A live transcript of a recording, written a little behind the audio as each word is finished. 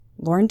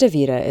Lauren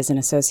DeVita is an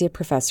associate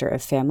professor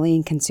of family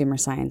and consumer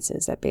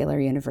sciences at Baylor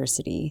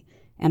University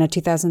and a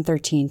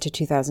 2013 to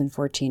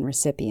 2014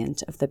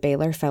 recipient of the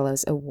Baylor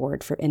Fellows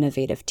Award for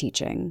Innovative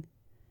Teaching.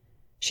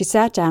 She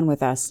sat down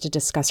with us to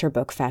discuss her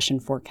book, Fashion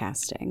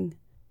Forecasting.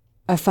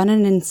 A fun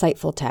and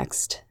insightful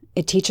text,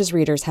 it teaches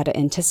readers how to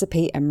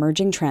anticipate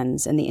emerging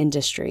trends in the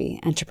industry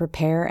and to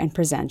prepare and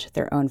present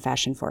their own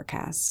fashion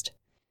forecast.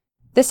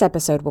 This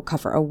episode will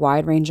cover a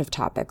wide range of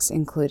topics,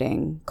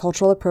 including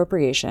cultural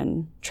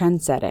appropriation,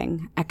 trend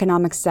setting,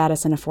 economic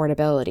status and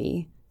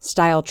affordability,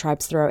 style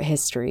tribes throughout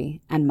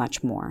history, and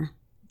much more.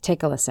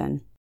 Take a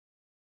listen.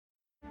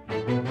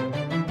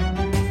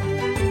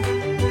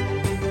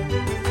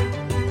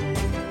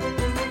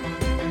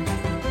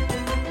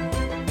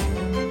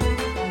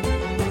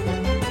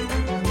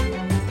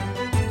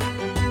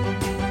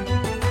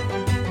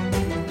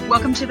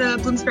 Welcome to the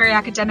Bloomsbury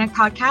Academic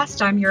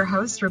Podcast. I'm your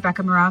host,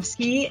 Rebecca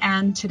Moravsky,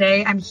 and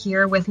today I'm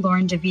here with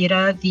Lauren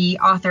DeVita, the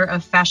author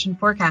of Fashion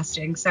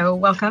Forecasting. So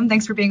welcome.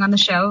 Thanks for being on the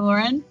show,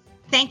 Lauren.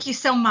 Thank you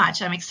so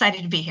much. I'm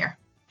excited to be here.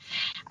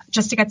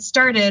 Just to get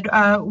started,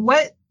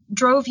 what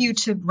drove you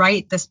to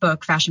write this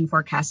book, Fashion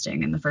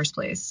Forecasting, in the first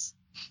place?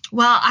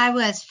 Well, I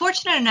was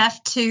fortunate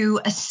enough to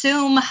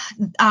assume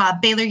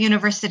Baylor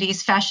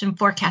University's fashion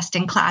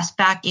forecasting class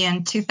back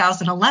in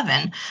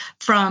 2011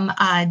 from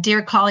a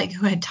dear colleague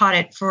who had taught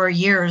it for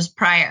years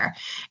prior.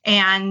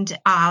 And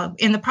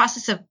in the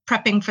process of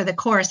prepping for the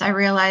course, I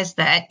realized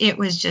that it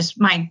was just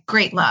my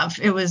great love.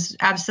 It was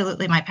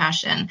absolutely my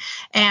passion.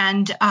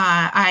 And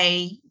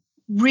I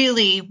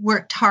really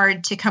worked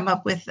hard to come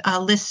up with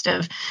a list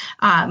of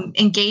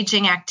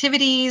engaging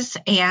activities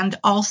and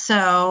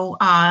also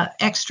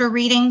extra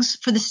readings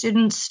for the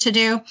students to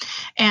do.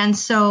 And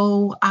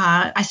so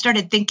I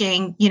started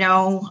thinking,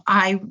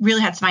 I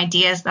really had some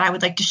ideas that I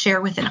would like to share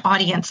with an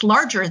audience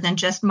larger than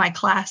just my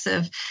class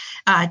of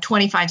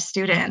 25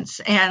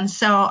 students. And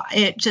so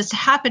it just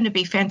happened to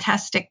be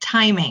fantastic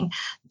timing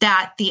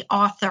that the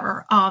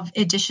author of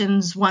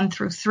editions 1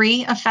 through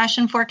 3 of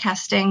Fashion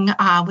Forecasting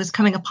was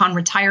coming upon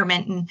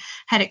retirement and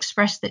had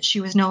expressed that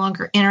she was no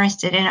longer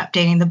interested in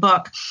updating the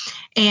book.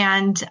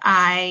 And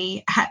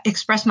I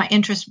expressed my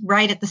interest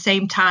right at the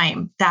same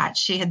time that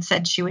she had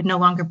said she would no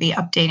longer be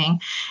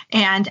updating.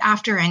 And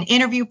after an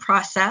interview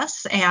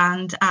process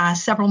and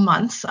several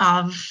months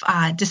of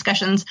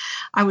discussions,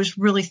 I was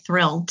really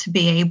thrilled to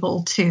be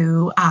able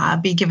to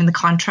be given the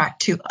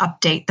contract to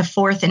update the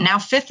 4th and now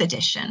 5th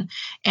edition.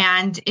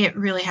 And it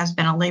really has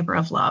been a labor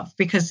of love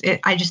because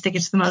I just think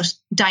it's the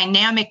most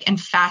dynamic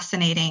and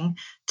fascinating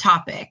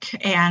topic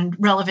and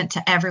relevant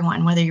to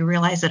everyone, whether you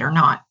realize it or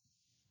not.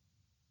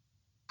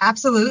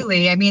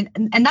 Absolutely. I mean,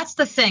 and that's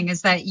the thing,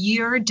 is that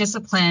your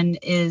discipline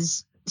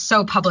is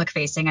so public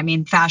facing. I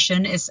mean,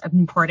 fashion is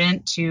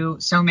important to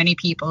so many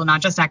people,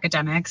 not just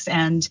academics.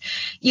 And,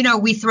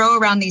 we throw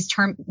around these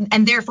terms,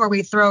 and therefore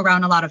we throw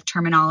around a lot of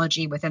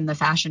terminology within the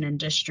fashion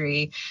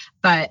industry.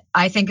 But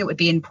I think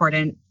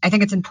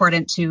it's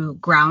important to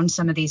ground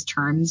some of these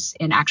terms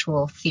in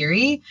actual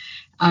theory.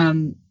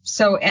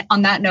 So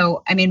on that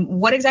note, I mean,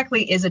 what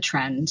exactly is a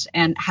trend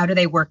and how do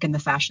they work in the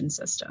fashion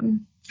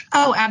system?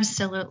 Oh,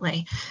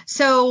 absolutely.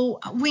 So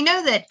we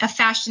know that a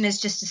fashion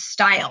is just a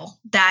style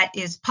that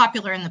is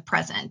popular in the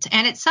present,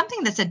 and it's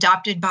something that's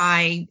adopted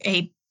by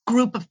a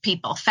group of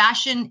people.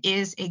 Fashion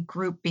is a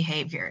group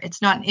behavior.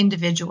 It's not an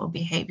individual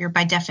behavior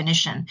by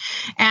definition.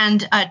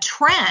 And a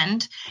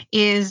trend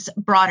is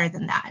broader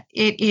than that.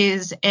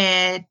 It's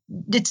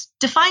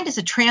defined as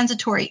a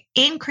transitory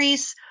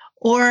increase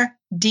or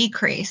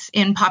decrease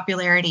in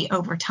popularity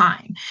over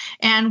time.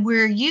 And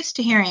we're used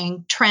to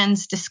hearing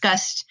trends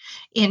discussed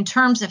in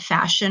terms of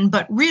fashion,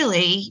 but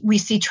really we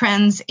see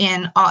trends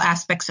in all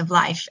aspects of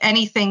life.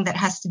 Anything that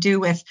has to do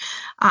with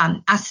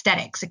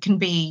aesthetics. It can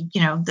be,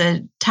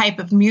 the type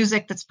of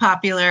music that's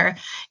popular.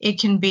 It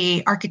can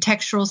be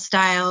architectural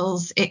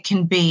styles. It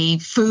can be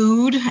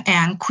food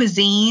and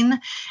cuisine.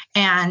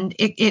 And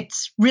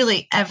it's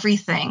really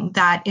everything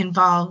that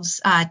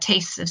involves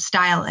tastes of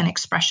style and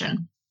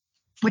expression.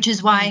 Which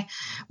is why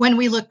when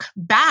we look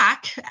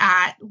back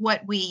at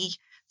what we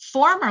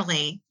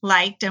formerly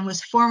liked and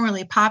was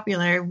formerly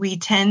popular, we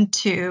tend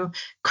to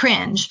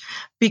cringe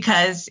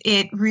because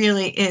it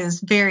really is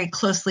very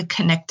closely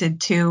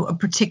connected to a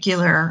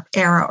particular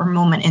era or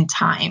moment in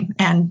time,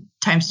 and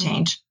times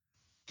change.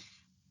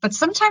 But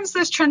sometimes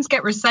those trends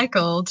get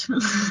recycled.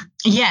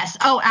 Yes.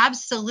 Oh,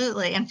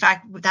 absolutely. In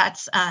fact,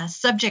 that's a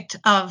subject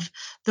of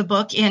the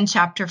book in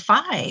chapter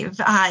 5.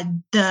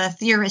 The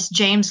theorist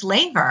James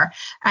Laver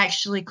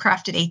actually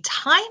crafted a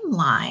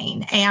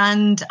timeline,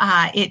 and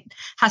it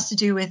has to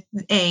do with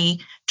a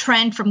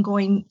trend from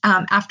going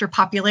after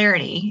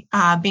popularity,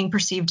 being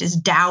perceived as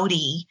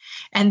dowdy,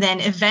 and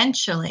then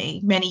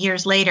eventually, many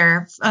years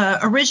later,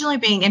 originally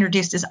being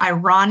introduced as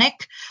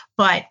ironic,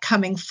 but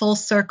coming full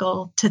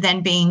circle to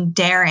then being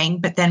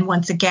daring, but then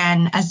once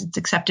again, as it's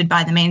accepted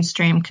by the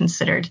mainstream,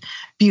 considered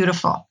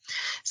beautiful.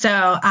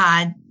 So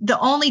the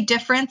only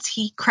difference,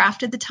 he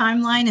crafted the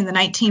timeline in the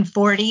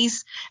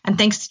 1940s, and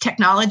thanks to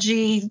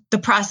technology, the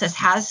process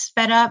has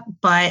sped up,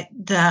 but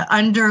the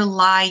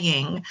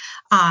underlying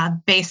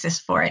basis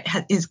for it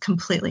is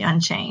completely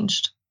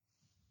unchanged.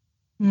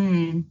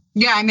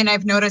 Yeah, I mean,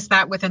 I've noticed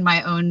that within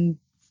my own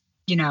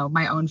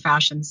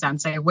fashion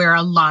sense. I wear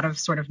a lot of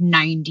sort of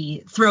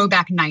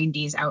throwback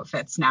 90s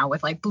outfits now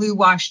with like blue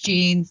wash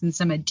jeans and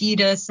some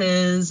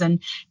Adidas's,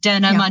 and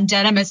denim on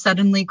denim is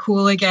suddenly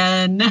cool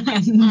again.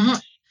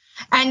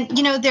 And,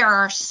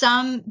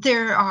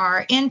 there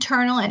are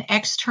internal and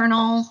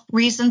external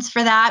reasons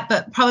for that,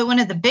 but probably one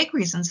of the big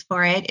reasons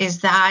for it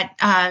is that,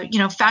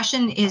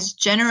 fashion is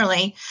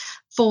generally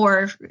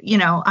for,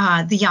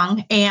 the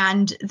young,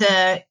 and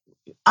the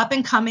up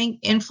and coming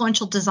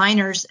influential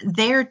designers,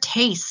 their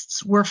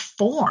tastes were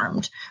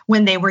formed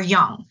when they were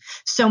young.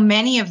 So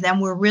many of them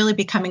were really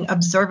becoming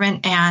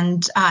observant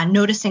and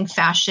noticing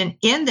fashion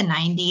in the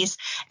 90s.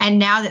 And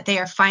now that they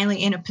are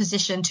finally in a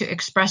position to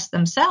express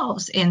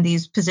themselves in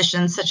these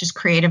positions, such as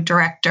creative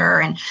director,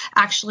 and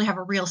actually have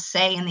a real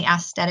say in the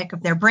aesthetic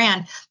of their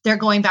brand, they're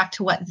going back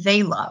to what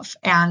they love.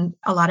 And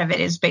a lot of it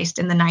is based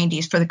in the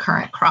 90s for the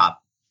current crop.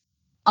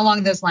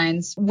 Along those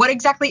lines, what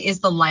exactly is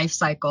the life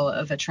cycle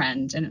of a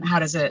trend, and how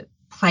does it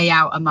play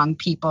out among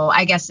people?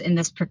 I guess in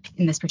this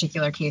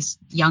particular case,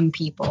 young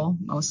people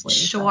mostly.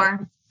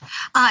 Sure.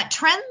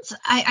 Trends,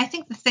 I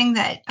think the thing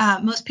that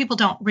most people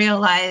don't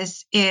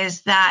realize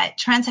is that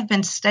trends have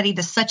been studied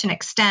to such an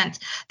extent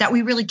that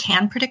we really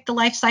can predict the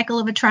life cycle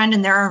of a trend.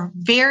 And there are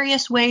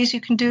various ways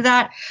you can do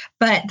that.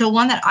 But the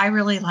one that I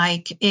really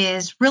like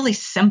is really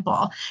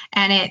simple.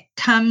 And it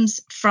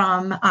comes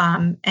from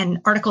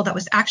an article that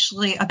was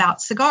actually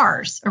about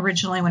cigars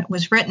originally when it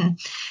was written.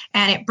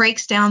 And it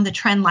breaks down the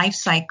trend life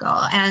cycle.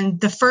 And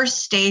the first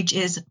stage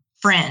is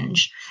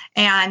fringe.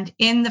 And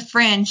in the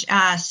fringe,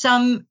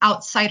 some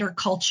outsider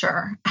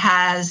culture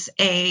has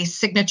a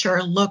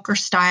signature look or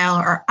style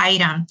or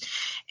item.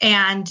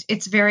 And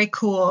it's very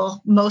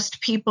cool.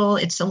 Most people,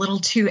 it's a little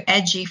too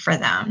edgy for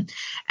them.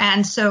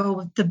 And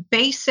so the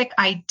basic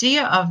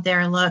idea of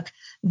their look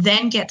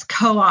then gets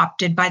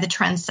co-opted by the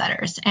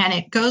trendsetters. And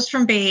it goes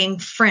from being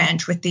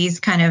fringe with these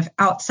kind of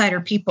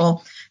outsider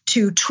people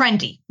to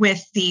trendy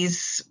with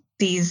these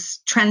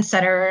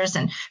trendsetters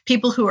and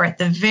people who are at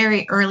the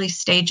very early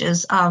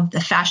stages of the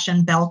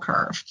fashion bell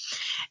curve.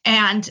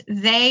 And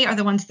they are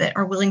the ones that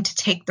are willing to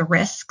take the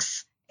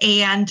risks.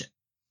 And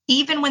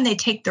even when they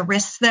take the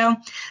risks, though,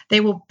 they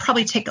will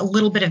probably take a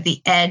little bit of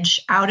the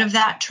edge out of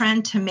that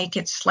trend to make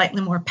it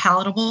slightly more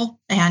palatable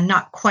and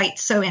not quite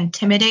so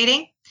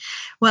intimidating.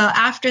 Well,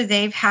 after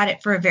they've had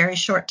it for a very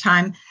short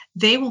time,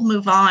 they will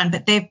move on,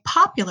 but they've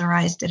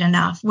popularized it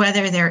enough,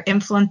 whether they're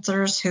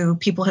influencers who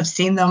people have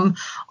seen them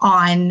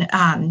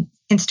on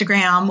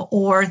Instagram,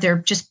 or they're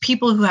just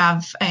people who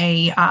have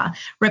a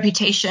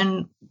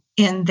reputation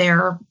in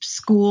their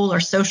school or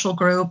social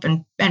group,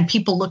 and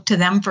people look to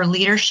them for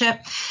leadership.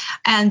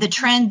 And the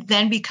trend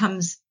then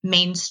becomes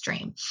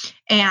mainstream.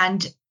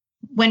 And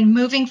when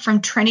moving from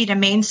trendy to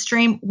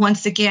mainstream,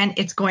 once again,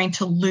 it's going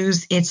to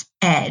lose its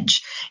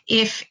edge.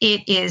 If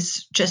it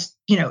is just,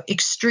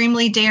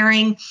 extremely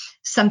daring,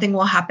 something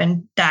will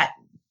happen that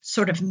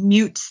sort of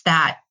mutes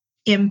that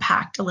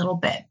impact a little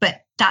bit.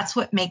 But that's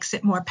what makes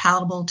it more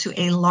palatable to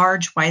a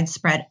large,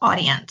 widespread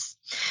audience.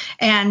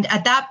 And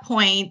at that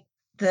point,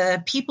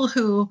 the people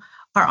who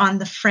are on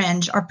the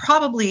fringe are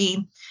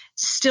probably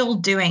still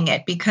doing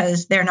it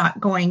because they're not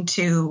going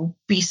to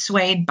be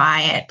swayed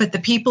by it. But the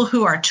people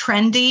who are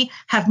trendy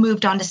have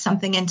moved on to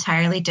something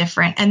entirely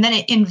different. And then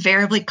it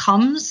invariably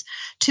comes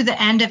to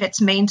the end of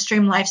its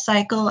mainstream life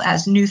cycle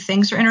as new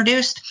things are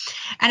introduced.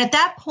 And at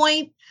that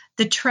point,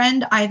 the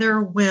trend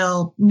either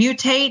will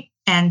mutate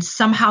and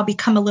somehow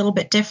become a little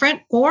bit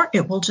different, or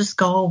it will just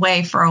go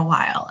away for a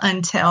while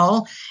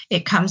until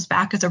it comes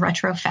back as a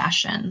retro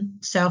fashion.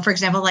 So, for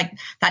example, like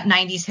that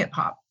 90s hip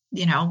hop,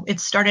 it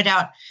started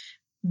out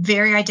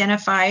very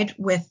identified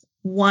with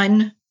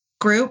one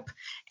group.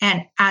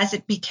 And as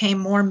it became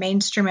more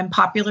mainstream and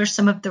popular,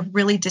 some of the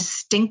really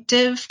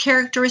distinctive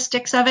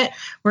characteristics of it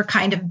were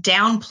kind of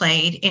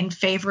downplayed in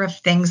favor of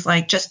things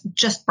like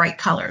just bright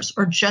colors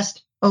or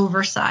just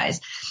oversize.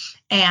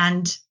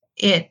 And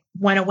it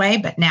went away,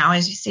 but now,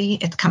 as you see,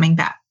 it's coming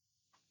back.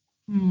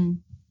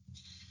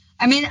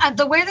 I mean,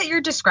 the way that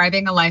you're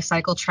describing a life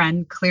cycle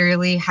trend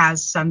clearly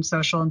has some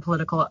social and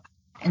political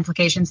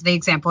implications. The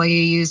example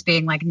you use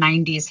being like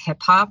 90s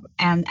hip hop.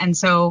 And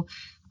so,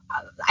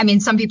 I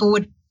mean, some people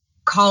would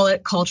call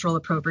it cultural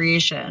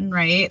appropriation,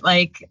 right?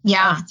 Like,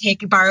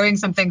 borrowing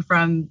something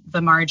from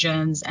the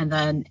margins and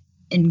then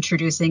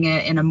introducing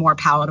it in a more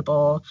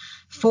palatable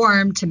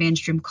form to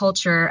mainstream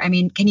culture. I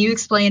mean, can you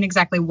explain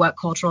exactly what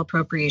cultural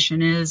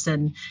appropriation is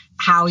and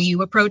how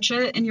you approach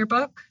it in your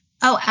book?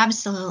 Oh,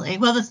 absolutely.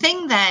 Well, the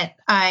thing that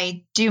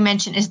I do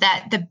mention is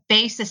that the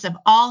basis of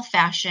all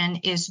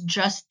fashion is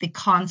just the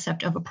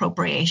concept of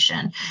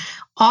appropriation.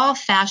 All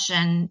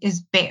fashion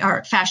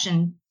or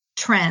fashion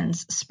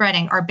trends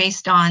spreading are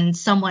based on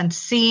someone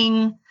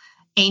seeing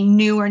a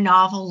new or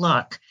novel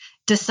look,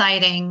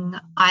 deciding,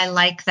 I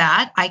like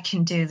that, I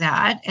can do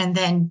that, and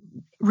then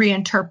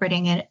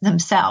reinterpreting it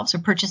themselves or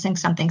purchasing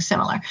something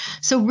similar.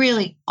 So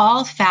really,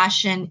 all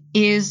fashion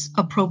is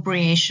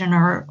appropriation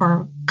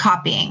or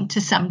copying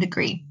to some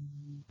degree.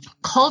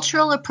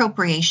 Cultural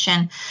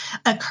appropriation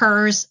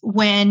occurs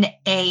when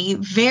a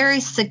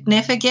very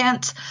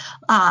significant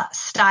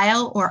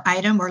style or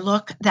item or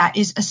look that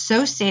is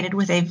associated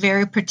with a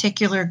very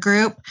particular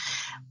group,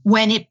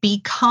 when it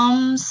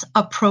becomes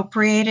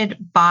appropriated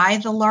by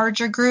the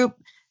larger group,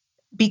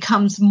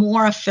 becomes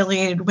more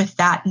affiliated with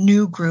that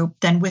new group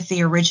than with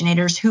the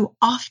originators, who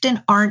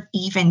often aren't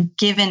even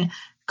given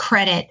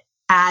credit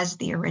as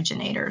the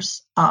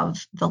originators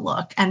of the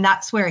look. And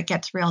that's where it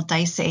gets real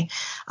dicey.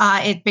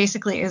 It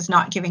basically is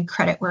not giving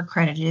credit where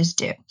credit is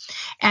due.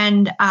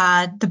 And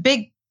the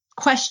big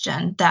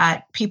question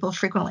that people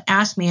frequently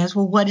ask me is,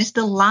 well, what is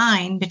the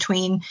line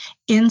between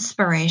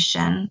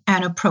inspiration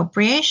and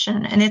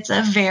appropriation? And it's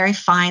a very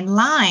fine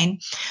line,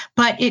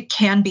 but it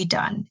can be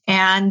done.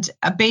 And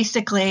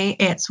basically,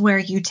 it's where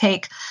you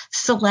take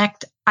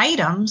select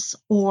items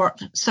or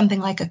something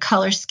like a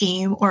color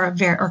scheme or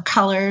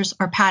colors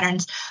or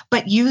patterns,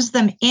 but use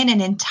them in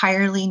an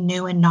entirely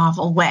new and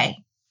novel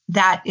way.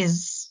 That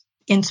is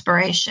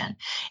inspiration.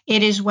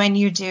 It is when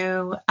you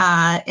do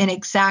an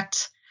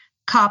exact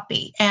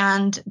copy.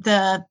 And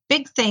the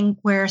big thing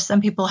where some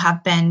people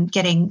have been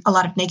getting a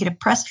lot of negative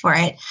press for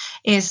it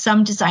is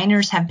some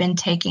designers have been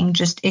taking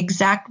just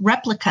exact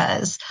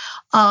replicas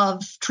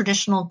of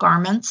traditional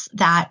garments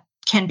that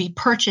can be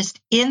purchased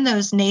in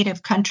those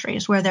native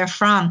countries where they're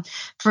from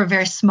for a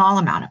very small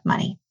amount of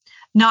money,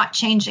 not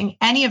changing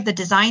any of the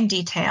design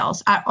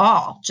details at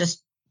all,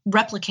 just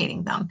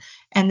replicating them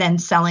and then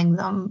selling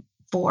them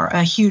for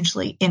a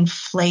hugely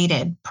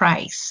inflated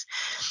price.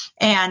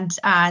 And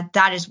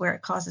that is where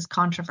it causes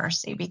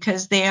controversy,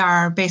 because they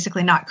are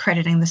basically not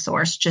crediting the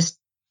source, just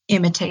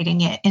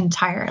imitating it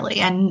entirely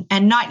and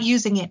not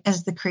using it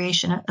as the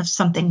creation of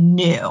something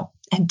new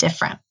and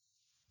different.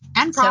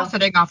 And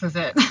profiting off of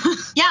it.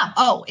 Yeah.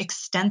 Oh,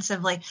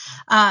 extensively.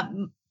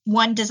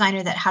 One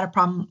designer that had a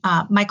problem,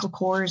 Michael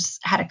Kors,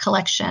 had a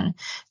collection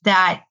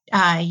that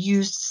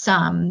used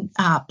some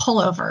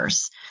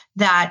pullovers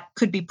that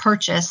could be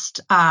purchased.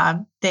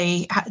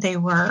 They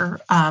were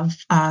of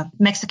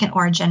Mexican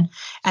origin,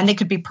 and they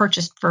could be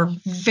purchased for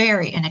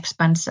very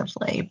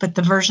inexpensively. But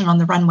the version on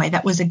the runway,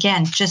 that was,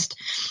 again, just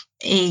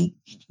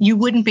you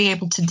wouldn't be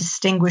able to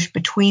distinguish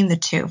between the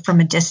two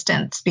from a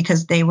distance,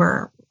 because they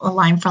were a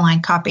line for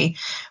line copy,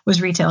 was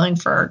retailing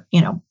for,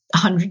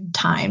 100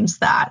 times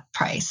that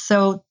price.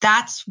 So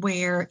that's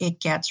where it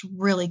gets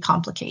really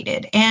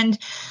complicated. And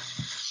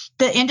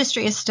the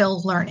industry is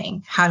still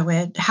learning how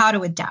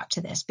to adapt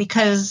to this,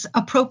 because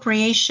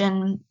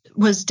appropriation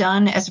was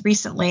done as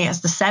recently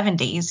as the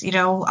 70s.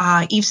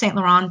 Yves Saint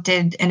Laurent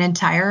did an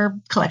entire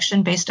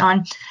collection based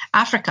on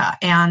Africa,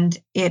 and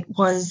it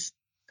was,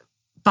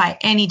 by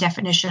any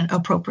definition,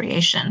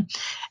 appropriation.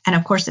 And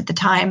of course, at the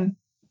time,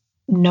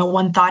 no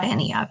one thought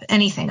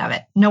anything of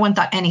it. No one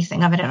thought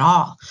anything of it at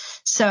all.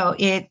 So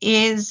it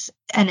is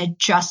an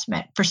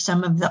adjustment for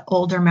some of the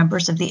older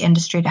members of the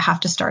industry to have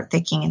to start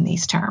thinking in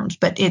these terms.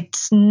 But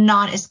it's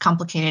not as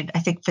complicated, I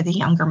think, for the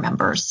younger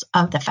members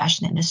of the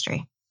fashion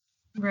industry.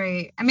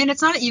 Right. I mean,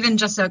 it's not even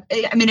just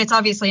it's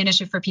obviously an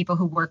issue for people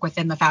who work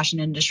within the fashion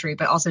industry,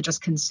 but also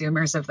just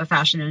consumers of the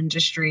fashion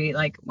industry.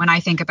 Like when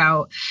I think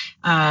about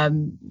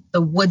the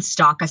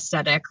Woodstock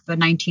aesthetic, the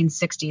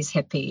 1960s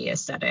hippie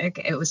aesthetic,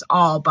 it was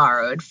all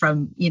borrowed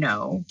from,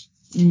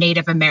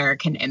 Native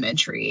American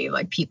imagery,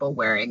 like people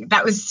wearing,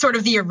 that was sort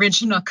of the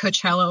original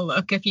Coachella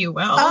look, if you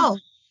will. Oh,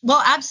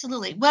 well,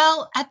 absolutely.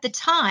 Well, at the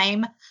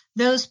time,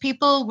 those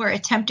people were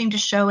attempting to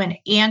show an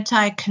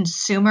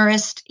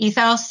anti-consumerist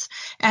ethos,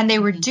 and they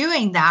were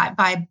doing that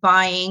by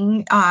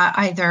buying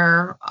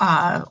either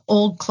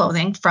old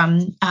clothing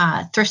from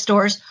thrift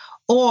stores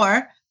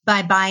or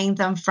by buying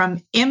them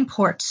from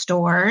import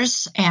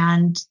stores.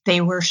 And they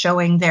were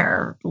showing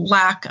their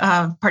lack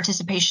of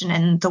participation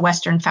in the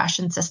Western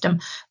fashion system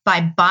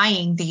by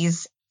buying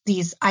these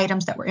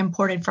items that were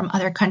imported from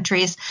other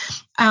countries,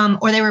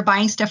 or they were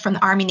buying stuff from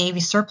the Army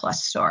Navy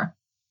surplus store.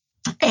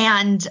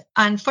 And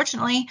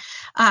unfortunately,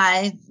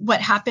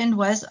 what happened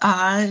was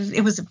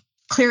it was a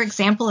clear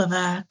example of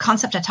a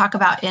concept I talk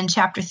about in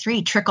Chapter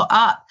 3, trickle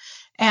up.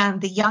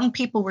 And the young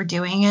people were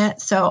doing it.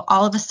 So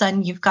all of a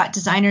sudden, you've got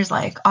designers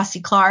like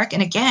Ossie Clark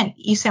and, again,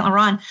 Yves Saint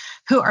Laurent,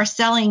 who are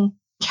selling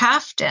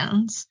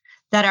caftans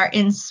that are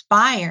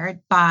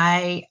inspired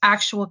by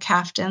actual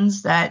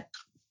caftans that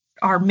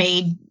are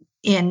made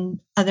in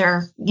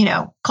other,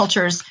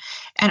 cultures.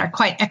 and are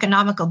quite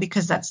economical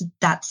because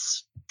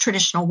that's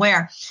traditional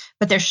wear,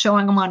 but they're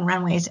showing them on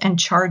runways and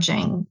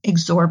charging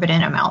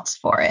exorbitant amounts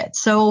for it.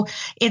 So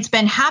it's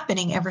been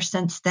happening ever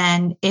since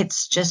then.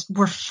 It's just,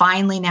 we're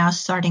finally now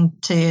starting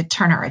to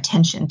turn our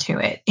attention to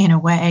it in a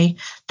way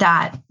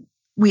that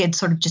we had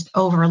sort of just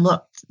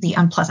overlooked the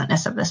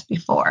unpleasantness of this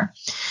before.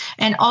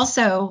 And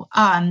also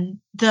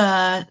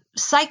the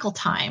cycle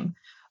time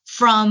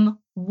from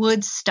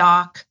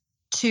Woodstock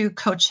to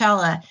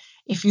Coachella,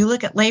 if you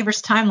look at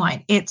Labor's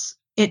timeline, it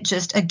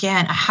just,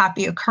 again, a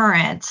happy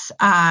occurrence.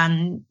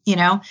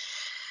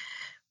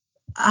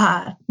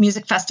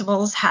 Music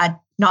festivals had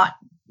not,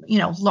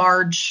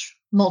 large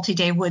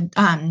multi-day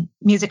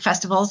music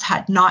festivals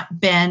had not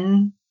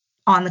been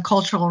on the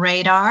cultural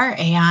radar,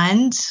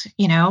 and,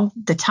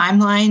 the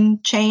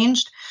timeline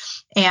changed,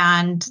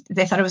 and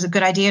they thought it was a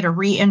good idea to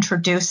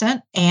reintroduce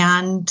it.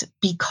 And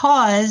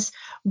because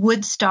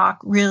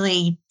Woodstock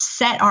really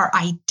set our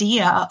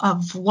idea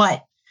of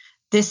what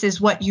this is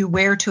what you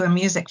wear to a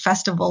music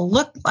festival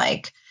looked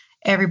like,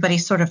 everybody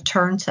sort of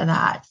turned to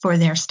that for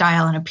their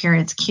style and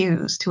appearance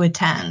cues to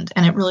attend.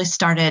 And it really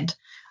started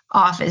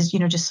off as,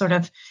 just sort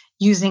of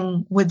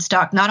using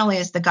Woodstock not only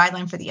as the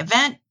guideline for the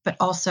event, but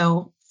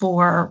also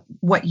for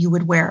what you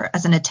would wear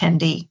as an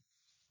attendee.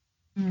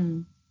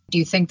 Do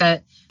you think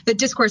that the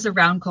discourse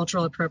around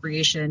cultural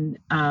appropriation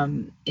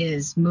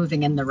is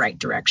moving in the right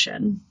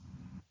direction?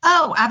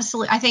 Oh,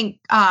 absolutely. I think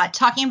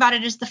talking about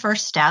it is the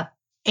first step.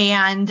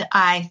 And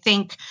I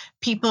think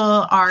people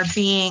are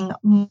being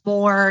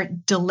more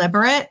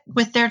deliberate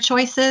with their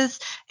choices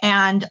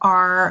and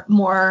are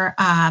more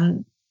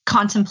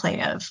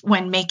contemplative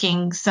when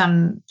making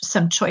some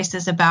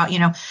choices about,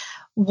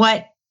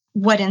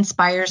 what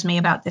inspires me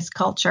about this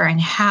culture and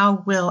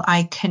how will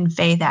I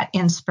convey that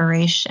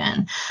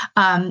inspiration.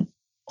 Banana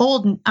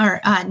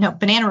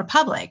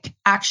Republic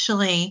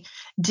actually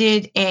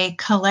did a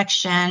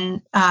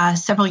collection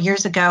several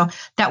years ago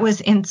that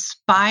was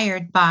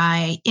inspired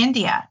by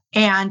India,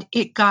 and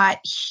it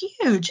got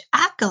huge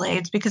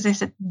accolades because they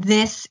said,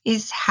 this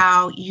is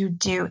how you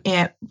do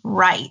it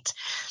right.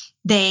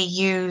 They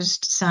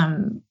used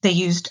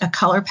a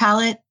color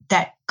palette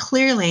that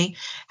clearly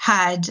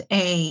had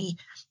a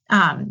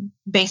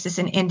basis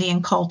in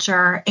Indian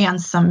culture and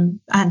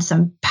some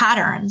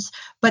patterns,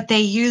 but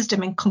they used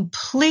them in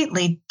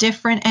completely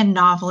different and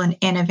novel and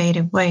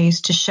innovative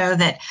ways to show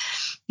that,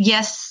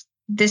 yes,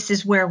 this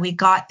is where we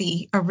got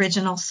the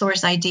original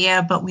source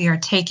idea, but we are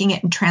taking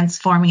it and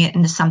transforming it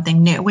into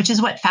something new, which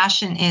is what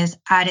fashion is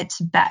at its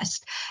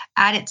best.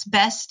 At its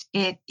best,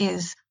 it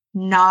is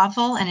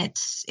novel, and it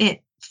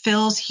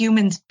fills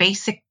humans'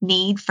 basic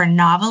need for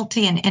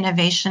novelty and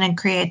innovation and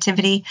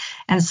creativity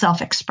and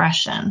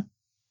self-expression.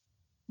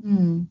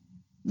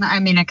 I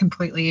mean, I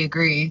completely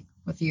agree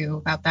with you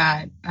about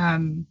that.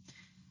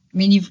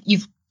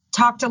 You've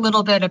talked a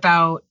little bit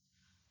about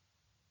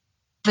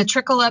the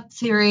trickle-up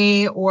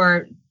theory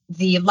or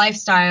the life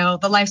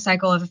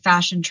cycle of a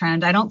fashion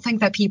trend. I don't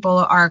think that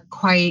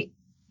the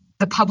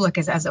public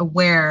is as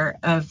aware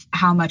of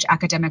how much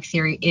academic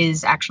theory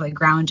is actually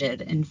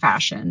grounded in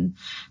fashion.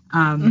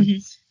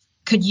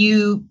 Could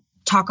you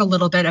talk a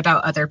little bit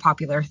about other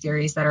popular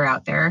theories that are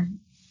out there?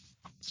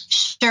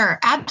 Sure,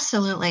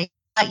 absolutely.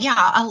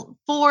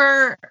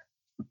 For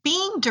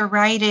being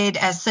derided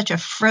as such a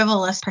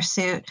frivolous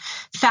pursuit,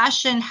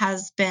 fashion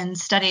has been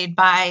studied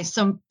by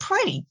some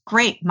pretty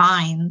great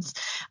minds.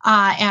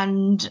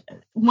 And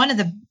one of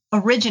the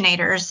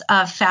originators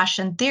of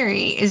fashion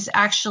theory is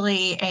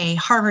actually a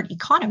Harvard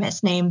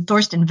economist named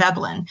Thorstein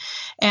Veblen.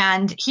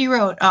 And he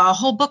wrote a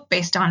whole book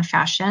based on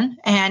fashion,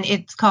 and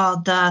it's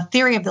called The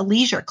Theory of the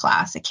Leisure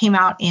Class. It came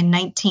out in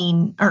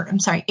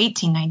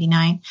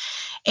 1899.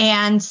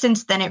 And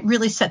since then, it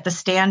really set the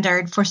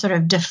standard for sort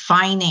of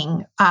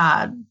defining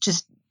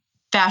just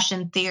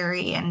fashion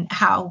theory and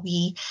how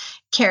we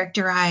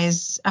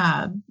characterize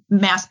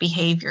mass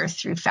behavior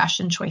through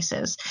fashion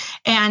choices.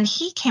 And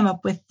he came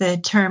up with the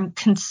term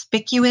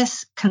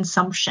conspicuous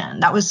consumption.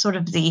 That was sort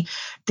of the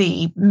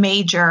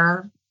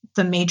major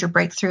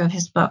breakthrough of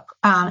his book.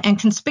 And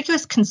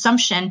conspicuous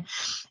consumption,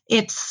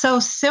 it's so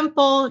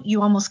simple,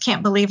 you almost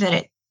can't believe that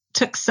it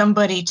took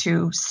somebody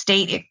to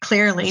state it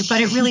clearly, but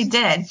it really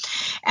did.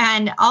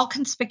 And all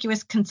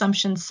conspicuous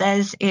consumption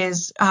says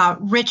is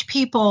rich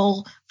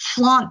people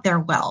flaunt their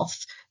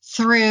wealth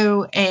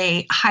through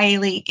a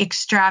highly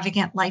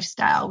extravagant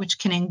lifestyle, which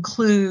can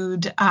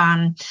include,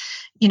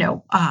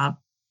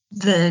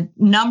 the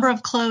number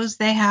of clothes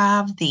they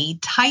have, the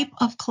type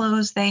of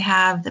clothes they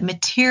have, the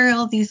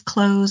material these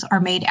clothes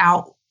are made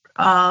out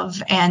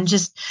of, and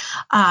just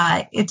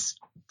it's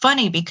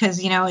funny because,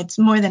 it's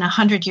more than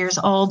 100 years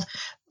old,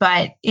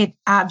 but it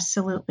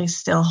absolutely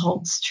still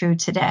holds true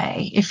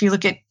today. If you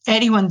look at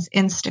anyone's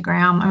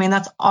Instagram,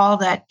 that's all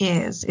that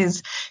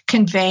is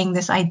conveying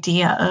this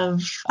idea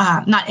of,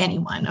 not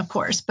anyone, of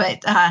course,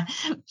 but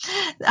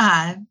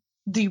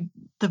the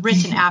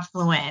rich and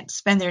affluent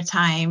spend their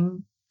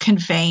time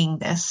conveying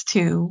this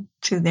to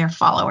their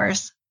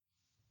followers.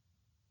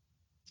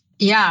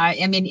 Yeah,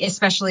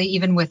 especially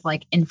even with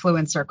like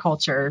influencer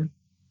culture,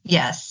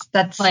 Yes,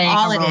 that's playing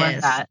all a role it in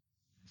is. that.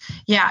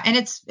 Yeah, and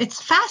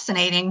it's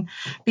fascinating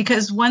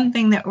because one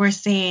thing that we're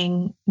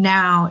seeing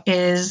now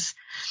is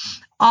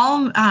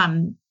all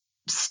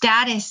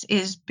status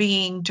is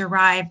being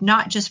derived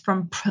not just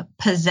from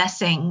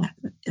possessing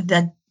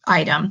the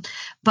item,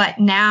 but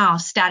now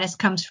status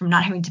comes from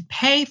not having to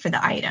pay for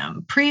the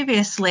item.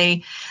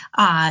 Previously,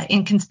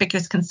 in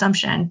conspicuous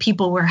consumption,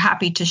 people were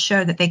happy to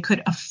show that they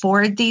could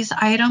afford these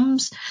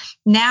items.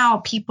 Now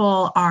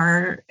people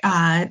are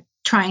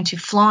trying to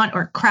flaunt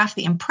or craft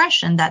the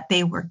impression that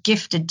they were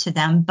gifted to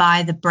them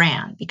by the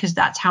brand, because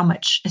that's how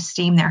much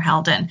esteem they're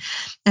held in.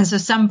 And so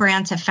some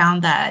brands have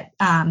found that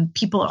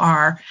people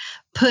are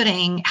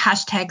putting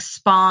hashtag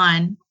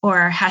spawn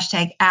or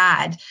hashtag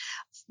ad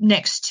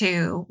next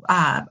to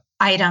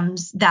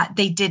items that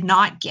they did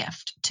not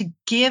gift, to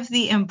give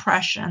the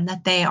impression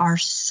that they are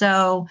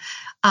so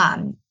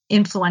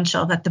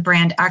influential that the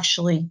brand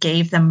actually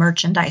gave them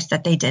merchandise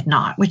that they did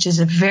not, which is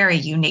a very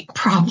unique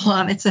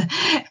problem. It's a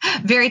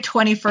very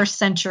 21st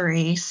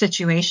century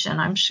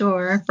situation, I'm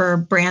sure, for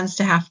brands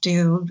to have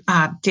to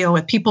deal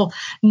with people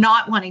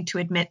not wanting to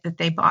admit that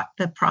they bought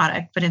the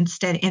product, but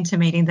instead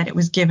intimating that it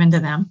was given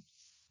to them.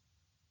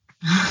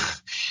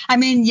 I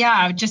mean,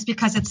 yeah, just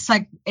because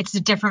it's a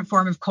different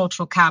form of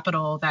cultural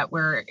capital that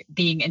we're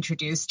being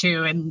introduced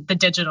to in the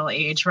digital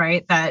age,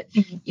 right? That,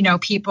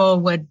 people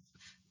would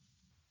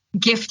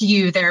gift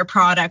you their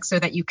product so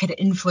that you could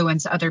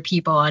influence other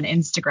people on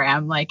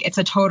Instagram. Like,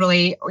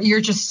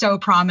 you're just so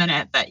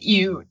prominent that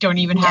you don't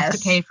even have to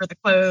pay for the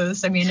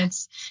clothes. I mean,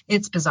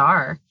 it's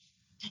bizarre.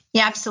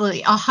 Yeah,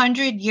 absolutely.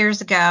 100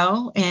 years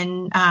ago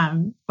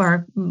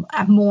or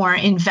more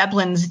in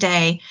Veblen's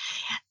day,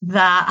 the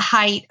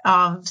height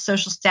of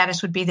social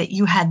status would be that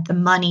you had the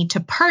money to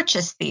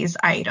purchase these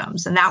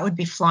items, and that would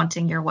be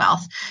flaunting your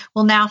wealth.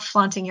 Well, now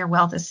flaunting your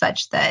wealth is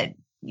such that,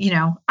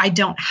 I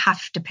don't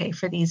have to pay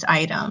for these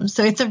items.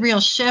 So it's a real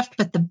shift,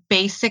 but the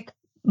basic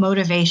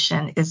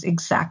motivation is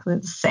exactly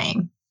the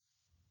same.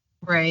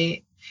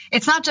 Right.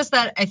 It's not just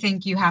that I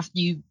think you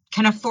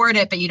can afford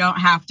it, but you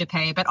don't have to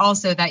pay, but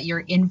also that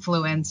your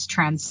influence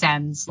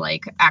transcends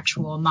like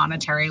actual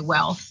monetary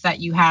wealth, that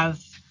you have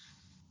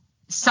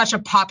such a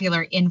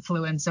popular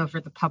influence over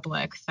the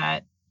public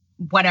that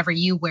whatever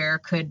you wear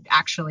could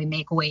actually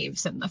make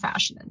waves in the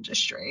fashion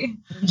industry.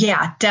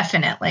 Yeah,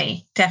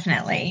 definitely.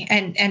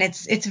 And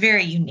it's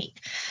very unique.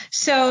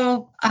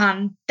 So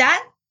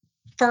that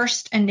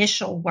first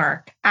initial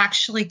work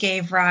actually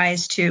gave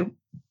rise to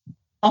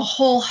a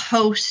whole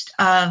host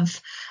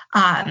of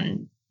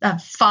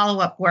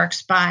follow-up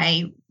works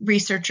by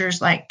researchers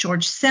like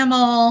George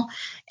Simmel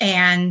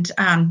and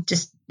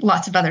just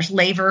lots of others,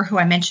 Laver, who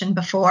I mentioned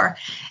before.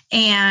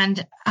 And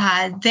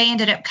they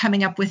ended up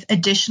coming up with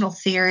additional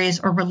theories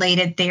or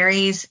related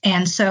theories.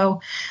 And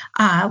so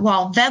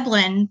while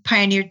Veblen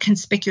pioneered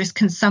conspicuous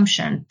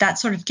consumption, that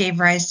sort of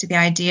gave rise to the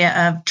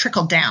idea of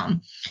trickle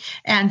down.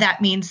 And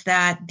that means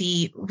that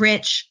the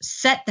rich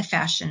set the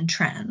fashion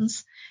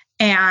trends,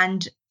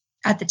 and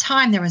at the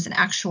time, there was an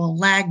actual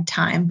lag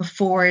time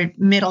before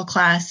middle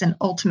class and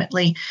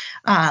ultimately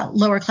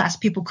lower class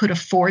people could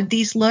afford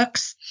these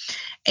looks.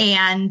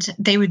 And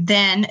they would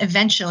then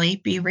eventually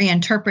be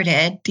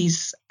reinterpreted,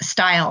 these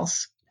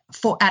styles,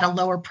 at a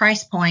lower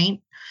price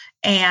point.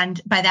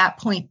 And by that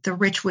point, the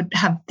rich would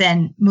have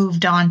then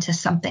moved on to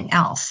something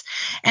else.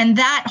 And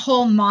that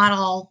whole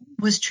model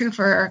was true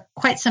for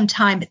quite some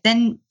time. But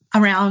then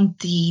around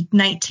the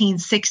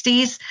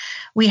 1960s,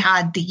 we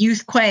had the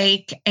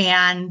Youthquake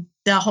and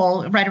the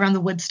whole right around the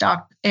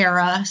Woodstock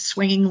era,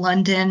 swinging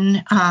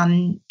London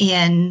and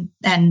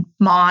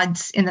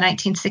mods in the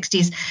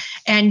 1960s.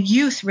 And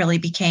youth really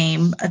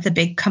became the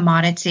big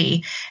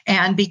commodity.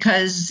 And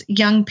because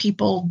young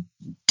people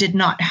did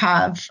not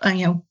have,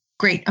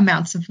 great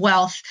amounts of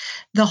wealth,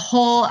 the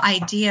whole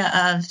idea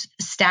of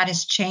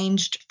status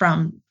changed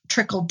from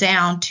trickle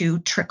down to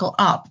trickle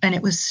up. And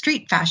it was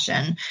street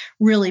fashion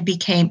really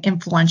became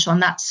influential.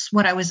 And that's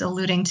what I was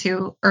alluding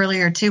to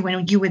earlier too,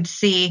 when you would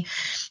see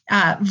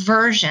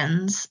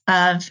versions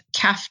of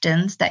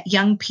kaftans that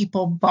young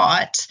people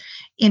bought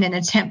in an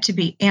attempt to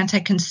be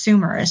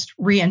anti-consumerist,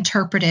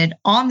 reinterpreted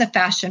on the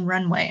fashion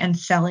runway and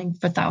selling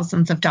for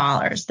thousands of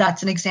dollars.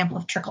 That's an example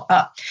of trickle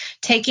up,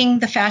 taking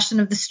the fashion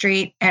of the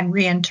street and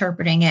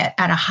reinterpreting it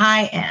at a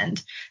high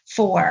end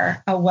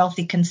for a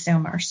wealthy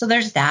consumer. So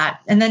there's that.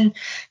 And then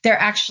there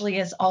actually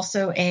is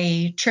also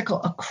a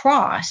trickle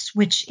across,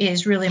 which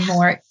is really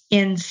more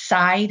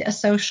inside a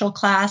social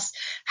class,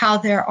 how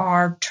there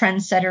are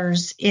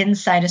trendsetters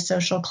inside a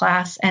social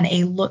class and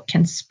a look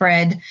can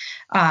spread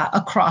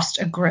across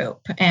a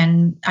group.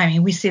 And I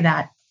mean, we see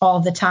that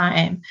all the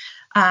time.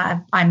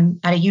 I'm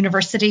at a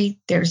university.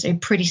 There's a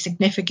pretty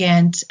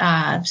significant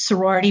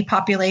sorority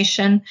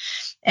population,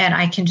 and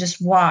I can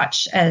just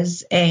watch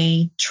as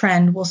a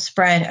trend will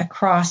spread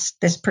across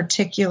this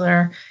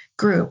particular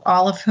group,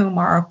 all of whom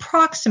are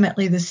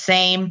approximately the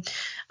same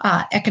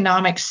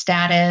economic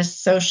status,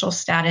 social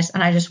status,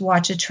 and I just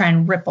watch a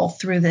trend ripple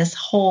through this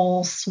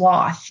whole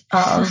swath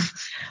of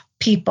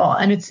people.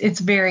 And it's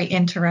very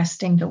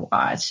interesting to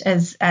watch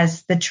as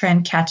the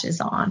trend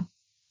catches on.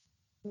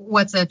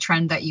 What's a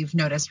trend that you've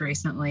noticed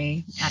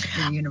recently at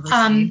your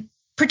university?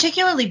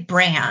 Particularly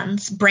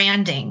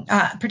branding,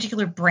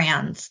 particular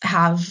brands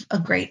have a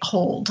great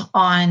hold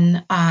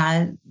on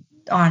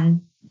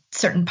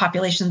certain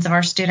populations of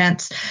our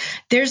students.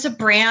 There's a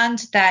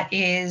brand that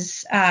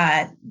is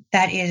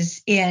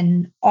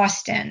in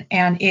Austin,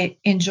 and it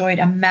enjoyed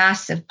a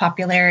massive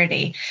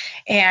popularity.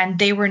 And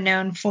they were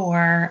known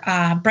for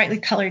brightly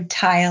colored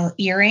tile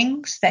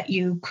earrings that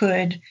you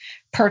could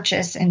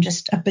purchase in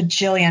just a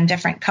bajillion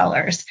different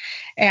colors.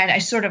 And I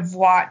sort of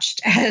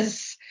watched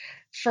as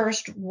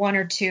first one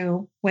or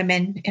two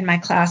women in my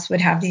class would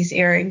have these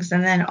earrings,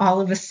 and then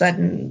all of a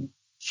sudden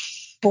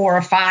 4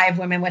 or 5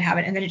 women would have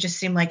it. And then it just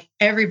seemed like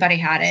everybody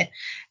had it.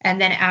 And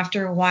then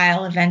after a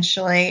while,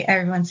 eventually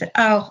everyone said,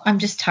 oh, I'm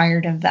just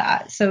tired of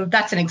that. So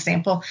that's an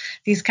example.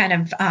 These kind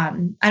of,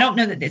 I don't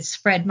know that it's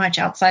spread much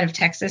outside of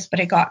Texas, but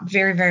it got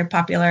very, very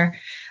popular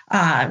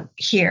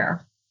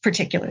here,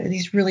 particularly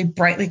these really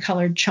brightly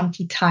colored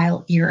chunky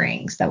tile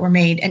earrings that were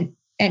made.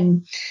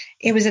 And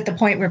it was at the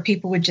point where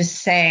people would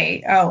just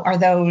say, oh, are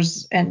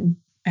those? And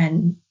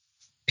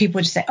people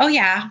would just say, oh,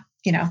 yeah,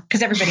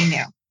 because everybody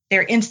knew.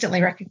 They're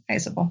instantly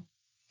recognizable.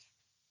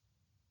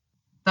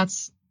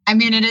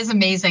 It is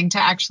amazing to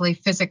actually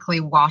physically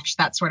watch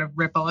that sort of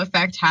ripple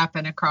effect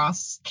happen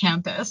across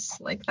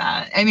campus like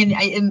that.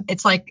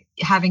 It's like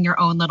having your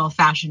own little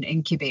fashion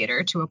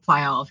incubator to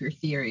apply all of your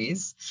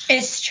theories.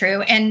 It's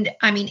true. And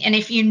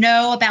if you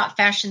know about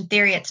fashion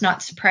theory, it's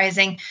not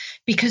surprising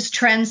because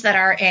trends that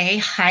are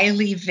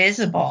highly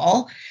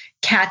visible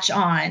catch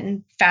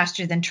on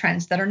faster than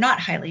trends that are not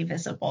highly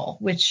visible,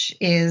 which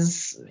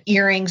is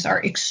earrings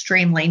are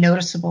extremely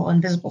noticeable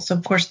and visible. So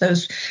of course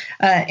those,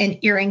 an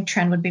earring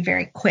trend would be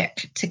very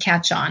quick to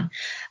catch on.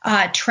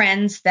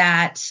 Trends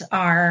that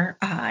are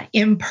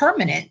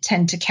impermanent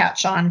tend to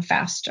catch on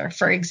faster.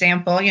 For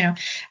example,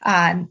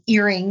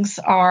 earrings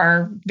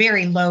are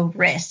very low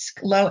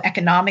risk, low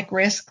economic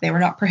risk. They were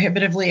not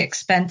prohibitively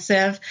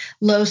expensive,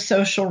 low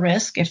social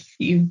risk. If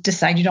you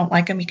decide you don't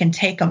like them, you can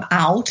take them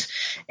out.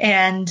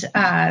 And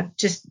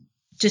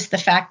just the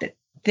fact that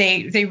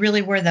they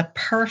really were the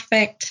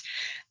perfect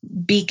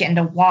beacon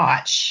to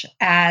watch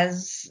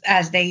as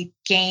they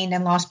gained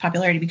and lost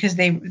popularity because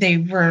they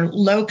were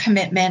low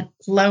commitment,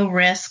 low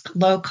risk,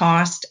 low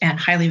cost, and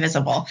highly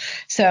visible.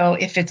 So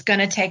if it's going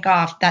to take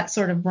off, that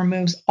sort of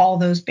removes all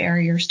those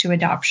barriers to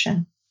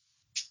adoption.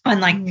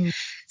 Unlike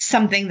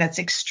something that's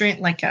extreme,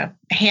 like a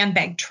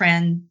handbag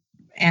trend,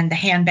 and the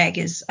handbag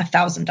is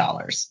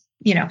 $1,000.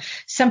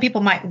 Some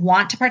people might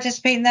want to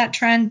participate in that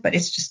trend, but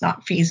it's just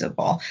not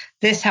feasible.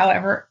 This,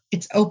 however,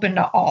 it's open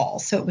to all.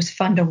 So it was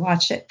fun to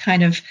watch it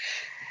kind of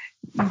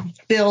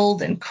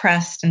build and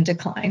crest and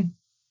decline.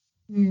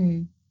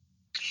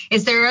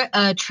 Is there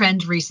a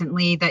trend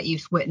recently that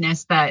you've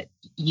witnessed that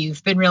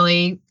you've been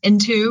really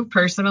into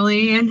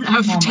personally and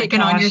have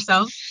taken on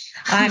yourself?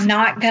 I'm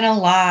not going to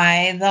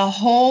lie. The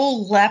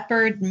whole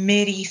leopard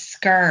midi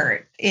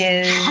skirt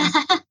is...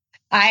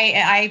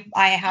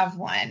 I have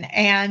one,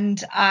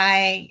 and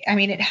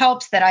it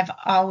helps that I've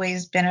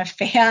always been a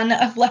fan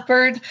of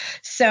leopard,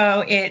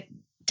 so it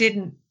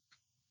didn't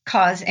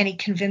cause any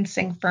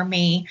convincing for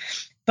me,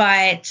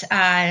 but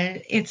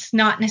it's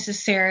not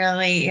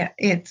necessarily,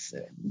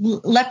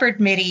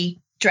 leopard midi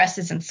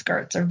dresses and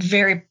skirts are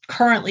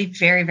currently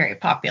very, very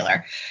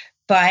popular.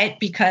 But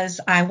because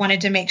I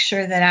wanted to make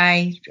sure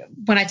that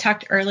when I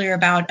talked earlier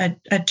about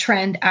a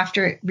trend,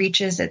 after it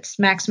reaches its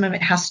maximum,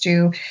 it has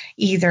to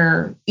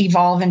either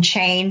evolve and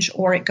change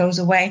or it goes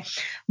away.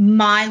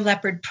 My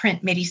leopard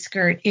print midi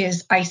skirt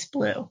is ice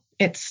blue.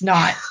 It's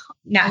not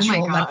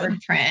natural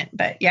leopard print,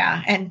 but yeah.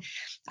 And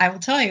I will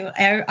tell you,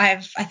 I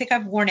think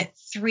I've worn it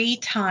 3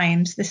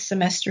 times this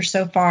semester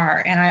so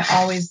far. And I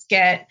always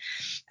get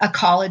a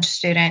college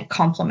student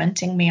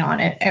complimenting me on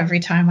it every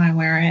time I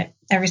wear it,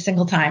 every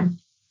single time.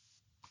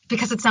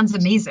 Because it sounds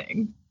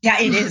amazing.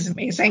 Yeah, it is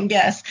amazing.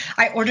 Yes.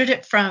 I ordered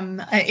it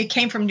it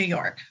came from New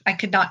York. I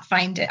could not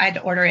find it. I had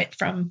to order it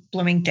from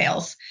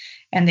Bloomingdale's,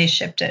 and they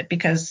shipped it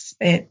because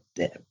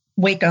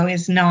Waco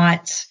is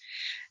not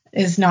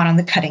on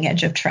the cutting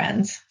edge of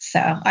trends.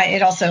 So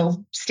it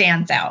also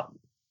stands out.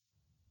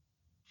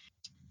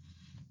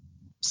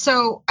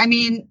 So,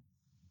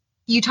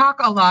 you talk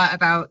a lot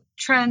about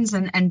trends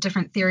and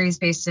different theories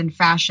based in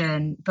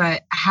fashion,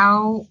 but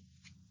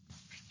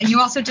and you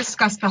also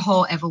discussed the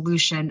whole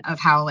evolution of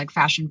how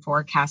fashion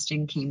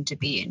forecasting came to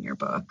be in your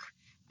book.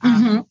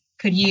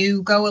 Could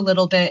you go a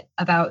little bit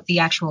about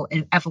the actual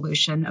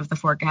evolution of the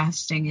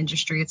forecasting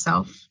industry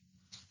itself?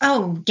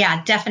 Oh,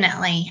 yeah,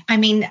 definitely.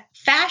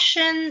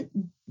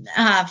 Fashion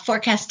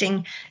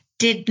forecasting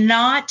did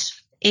not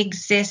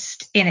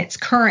exist in its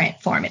current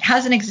form. It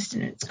hasn't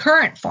existed in its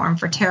current form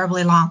for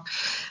terribly long.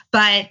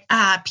 But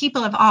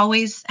people have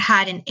always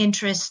had an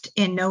interest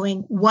in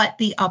knowing what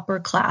the upper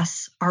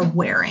class are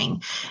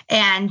wearing.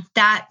 And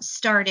that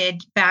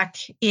started back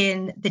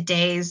in the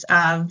days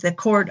of the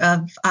court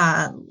of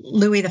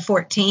Louis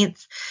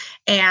XIV.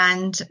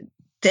 And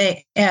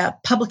the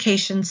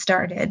publication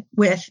started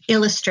with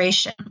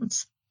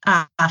illustrations,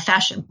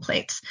 fashion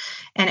plates,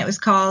 and it was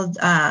called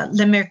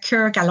Le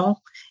Mercure Galant.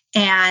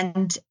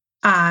 And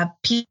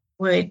people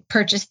would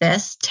purchase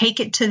this,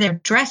 take it to their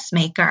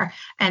dressmaker,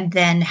 and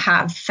then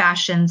have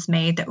fashions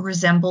made that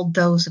resembled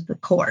those of the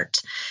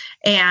court.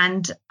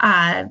 And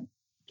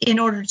in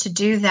order to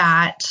do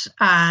that,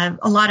 a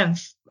lot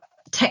of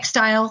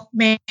textile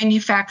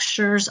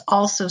manufacturers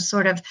also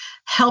sort of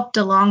helped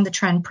along the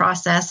trend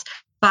process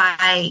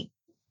by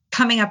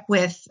coming up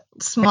with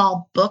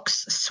small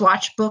books,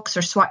 swatch books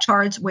or swatch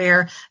cards,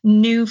 where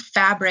new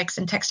fabrics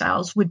and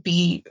textiles would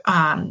be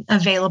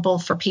available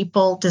for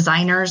people,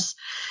 designers,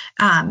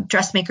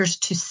 dressmakers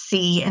to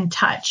see and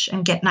touch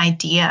and get an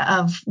idea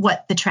of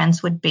what the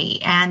trends would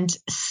be. And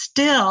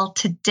still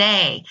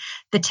today,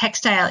 the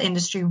textile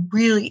industry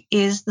really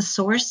is the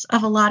source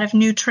of a lot of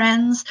new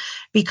trends,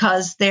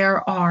 because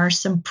there are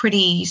some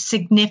pretty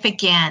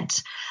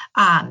significant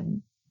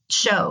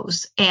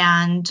shows,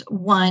 and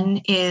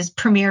one is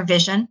Premier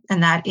Vision,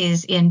 and that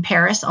is in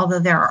Paris, although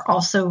there are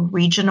also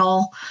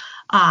regional,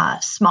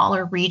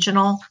 smaller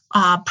regional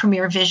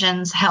Premier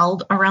Visions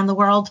held around the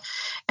world.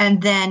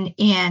 And then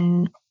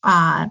in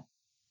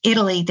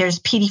Italy, there's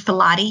Pitti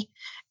Filati,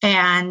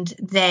 and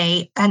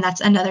that's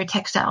another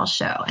textile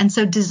show. And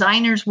so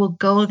designers will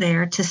go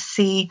there to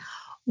see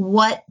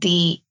what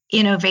the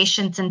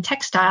innovations in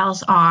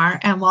textiles are.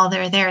 And while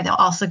they're there, they'll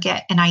also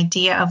get an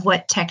idea of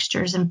what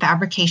textures and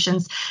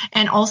fabrications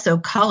and also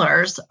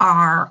colors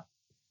are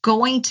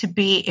going to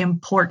be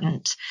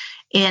important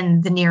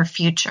in the near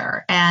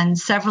future. And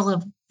several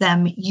of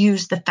them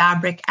use the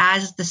fabric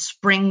as the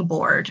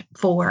springboard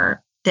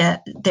for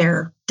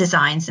their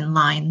designs and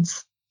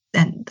lines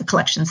and the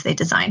collections they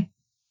design.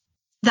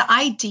 The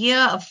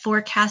idea of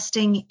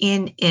forecasting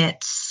in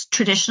its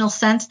traditional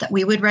sense that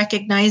we would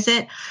recognize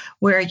it,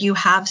 where you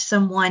have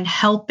someone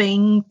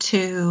helping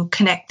to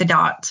connect the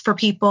dots for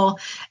people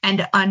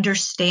and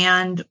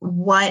understand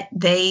what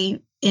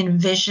they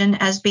envision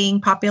as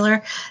being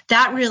popular,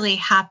 that really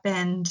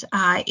happened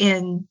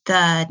in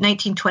the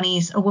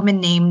 1920s. A woman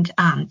named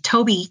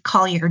Toby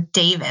Collier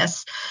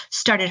Davis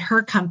started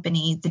her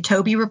company, the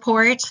Toby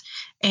Report,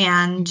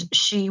 and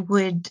she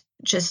would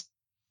just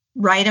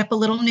write up a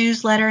little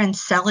newsletter and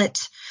sell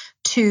it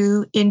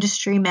to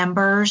industry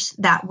members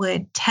that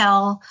would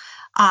tell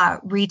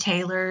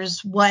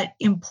retailers what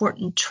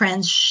important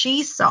trends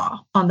she saw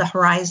on the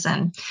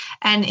horizon.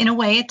 And in a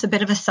way, it's a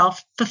bit of a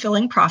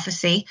self-fulfilling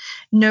prophecy.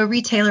 No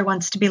retailer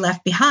wants to be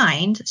left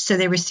behind, so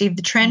they receive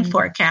the trend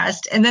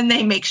forecast, and then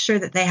they make sure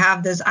that they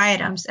have those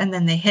items, and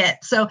then they hit.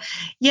 So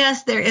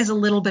yes, there is a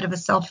little bit of a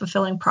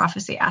self-fulfilling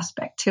prophecy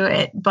aspect to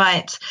it,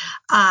 but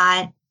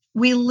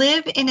we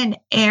live in an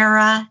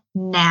era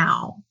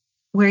now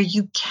where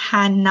you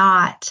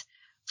cannot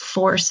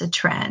force a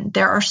trend.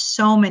 There are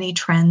so many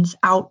trends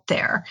out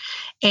there.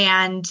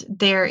 And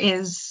there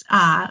is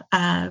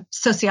a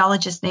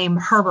sociologist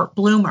named Herbert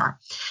Blumer.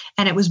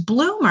 And it was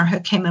Blumer who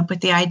came up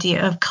with the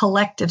idea of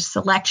collective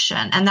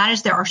selection. And that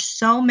is, there are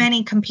so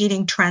many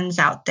competing trends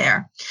out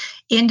there.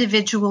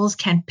 Individuals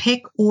can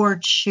pick or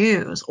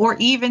choose, or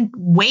even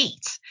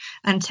wait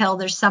until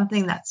there's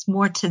something that's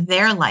more to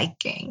their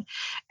liking.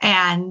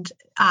 And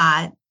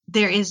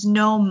there is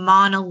no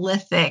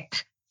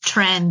monolithic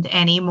trend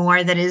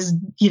anymore that is,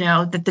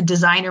 that the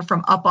designer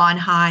from up on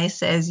high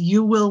says,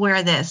 you will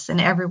wear this and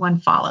everyone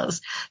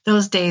follows.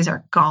 Those days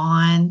are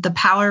gone. The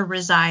power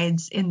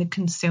resides in the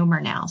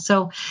consumer now.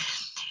 So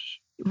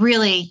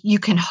really, you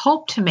can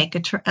hope to make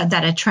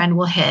that a trend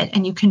will hit,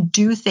 and you can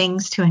do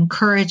things to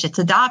encourage its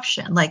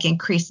adoption, like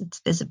increase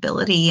its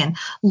visibility and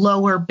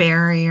lower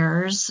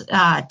barriers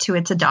to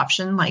its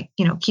adoption, like,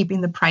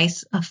 keeping the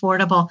price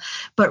affordable.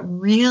 But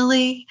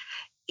really,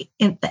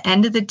 at the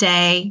end of the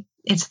day,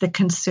 it's the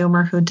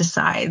consumer who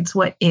decides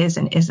what is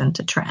and isn't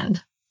a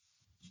trend.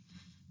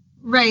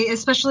 Right,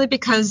 especially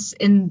because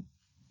in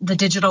the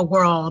digital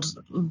world,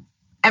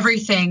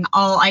 everything,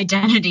 all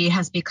identity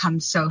has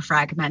become so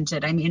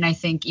fragmented. I mean, I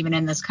think even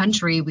in this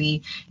country,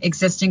 we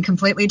exist in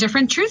completely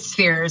different truth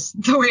spheres.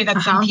 The way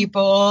that some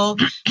people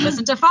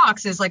listen to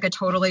Fox is like a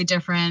totally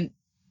different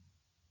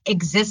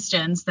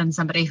existence than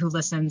somebody who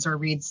listens or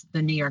reads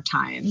the New York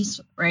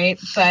Times, right?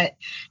 But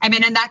I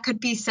mean, and that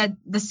could be said,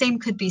 the same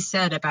could be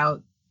said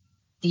about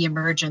the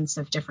emergence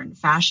of different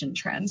fashion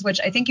trends,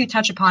 which I think you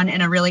touch upon in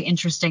a really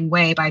interesting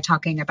way by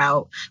talking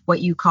about what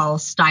you call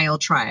style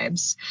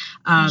tribes.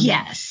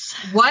 Yes.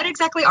 What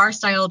exactly are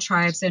style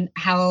tribes, and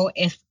how,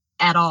 if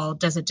at all,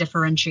 does it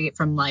differentiate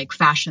from like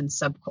fashion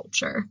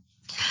subculture?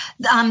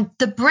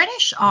 The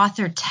British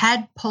author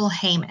Ted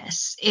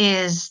Polhemus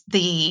is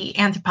the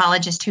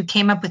anthropologist who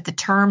came up with the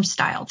term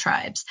style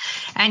tribes,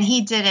 and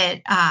he did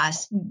it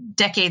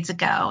decades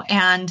ago.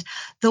 And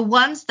the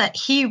ones that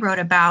he wrote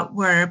about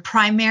were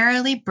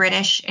primarily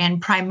British and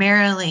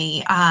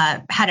primarily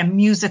had a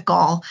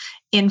musical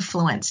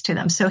influence to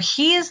them. So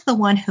he is the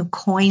one who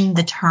coined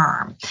the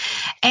term.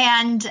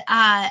 And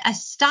a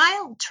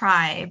style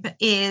tribe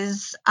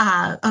is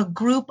a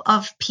group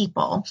of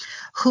people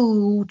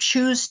who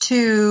choose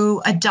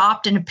to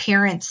adopt an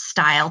appearance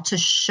style to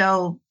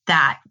show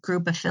that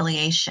group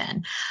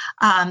affiliation.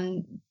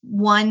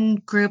 One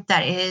group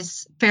that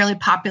is fairly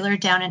popular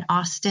down in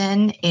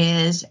Austin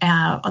is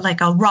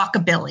like a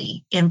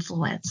rockabilly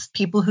influence.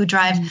 People who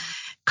drive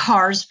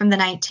cars from the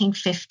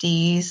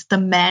 1950s. The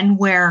men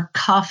wear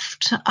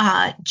cuffed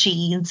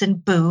jeans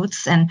and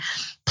boots and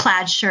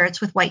plaid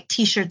shirts with white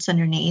T-shirts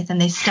underneath,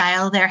 and they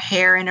style their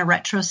hair in a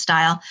retro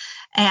style.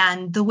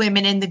 And the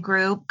women in the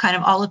group kind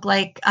of all look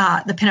like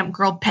the pinup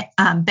girl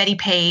Betty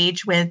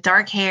Page, with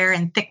dark hair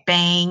and thick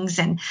bangs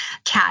and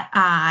cat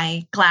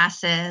eye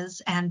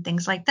glasses and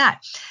things like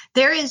that.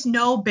 There is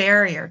no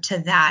barrier to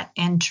that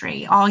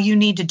entry. All you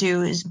need to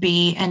do is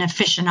be an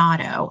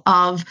aficionado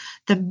of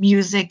the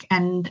music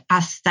and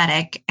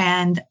aesthetic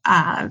and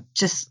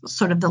just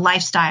sort of the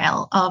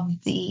lifestyle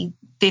of the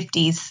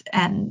 50s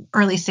and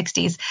early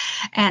 60s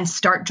and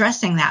start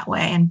dressing that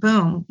way. And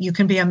boom, you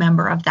can be a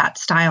member of that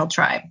style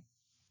tribe.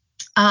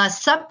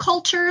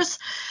 Subcultures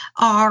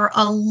are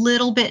a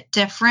little bit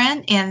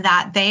different in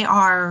that they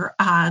are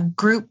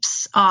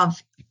groups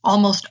of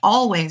almost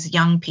always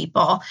young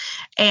people,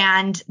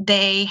 and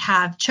they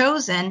have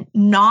chosen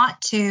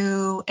not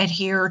to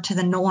adhere to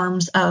the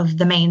norms of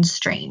the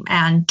mainstream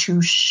and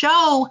to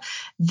show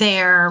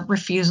their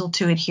refusal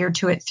to adhere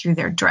to it through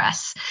their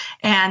dress.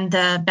 And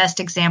the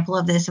best example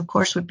of this, of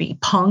course, would be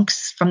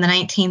punks from the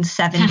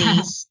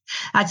 1970s.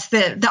 That's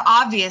the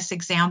obvious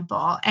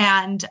example.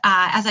 And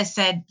as I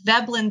said,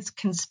 Veblen's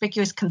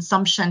conspicuous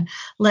consumption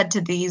led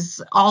to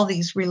all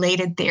these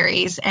related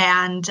theories.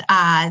 And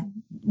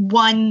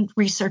one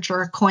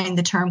researcher coined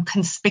the term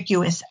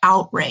conspicuous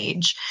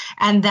outrage.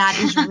 And that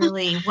is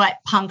really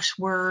what punks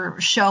were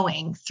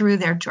showing through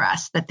their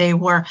dress, that they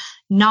were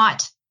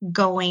not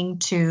going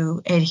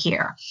to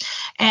adhere.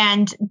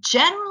 And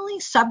generally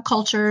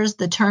subcultures,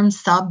 the term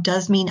sub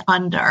does mean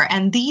under,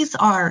 and these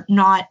are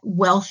not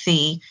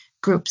wealthy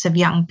groups of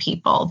young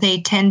people.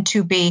 They tend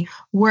to be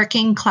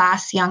working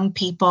class young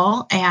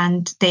people,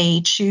 and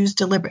they choose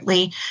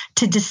deliberately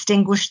to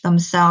distinguish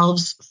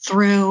themselves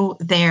through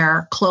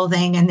their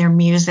clothing and their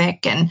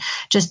music and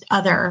just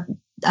other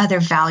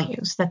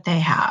values that they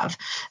have.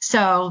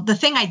 So the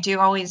thing I do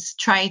always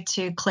try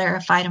to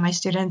clarify to my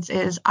students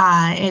is,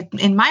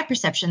 in my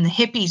perception, the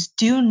hippies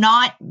do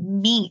not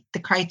meet the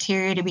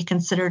criteria to be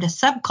considered a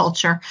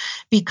subculture,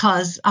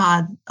 because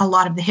a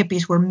lot of the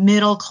hippies were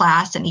middle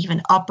class and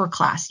even upper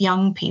class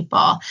young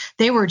people.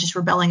 They were just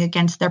rebelling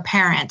against their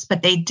parents,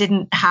 but they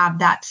didn't have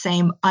that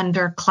same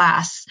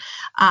underclass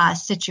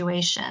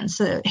situation.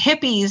 So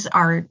hippies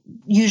are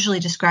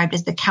usually described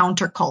as the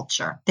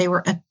counterculture. They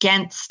were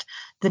against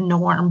the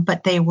norm,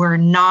 but they were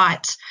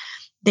not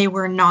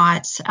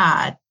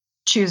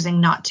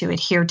choosing not to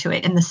adhere to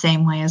it in the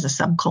same way as a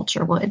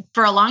subculture would.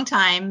 For a long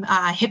time,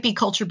 hippie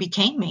culture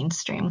became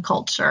mainstream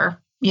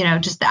culture,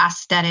 just the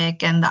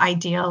aesthetic and the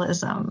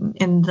idealism.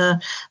 In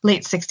the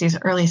late 60s,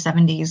 early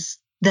 70s,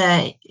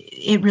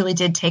 it really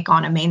did take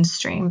on a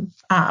mainstream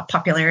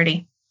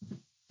popularity.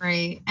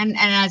 Right. And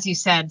as you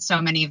said,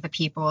 so many of the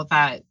people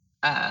that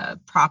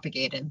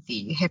propagated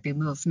the hippie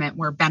movement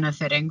were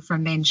benefiting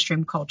from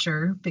mainstream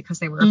culture because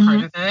they were a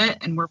part of it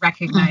and were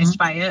recognized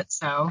by it.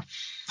 So,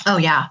 oh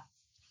yeah.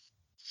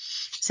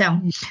 So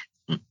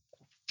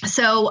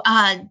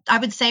I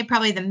would say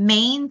probably the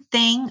main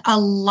thing, a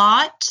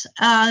lot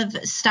of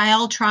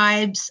style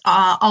tribes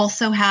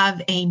also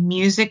have a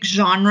music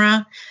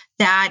genre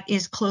that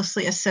is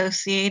closely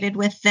associated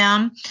with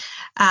them.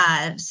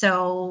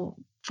 So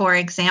for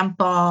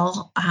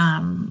example,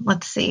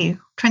 let's see,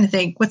 I'm trying to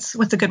think, what's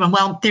a good one?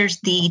 Well, there's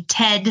the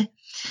TED.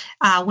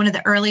 One of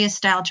the earliest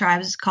style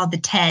tribes is called the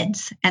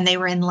Teds, and they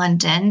were in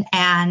London,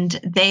 and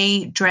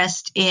they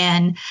dressed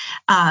in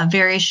a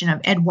variation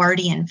of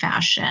Edwardian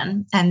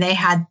fashion, and they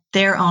had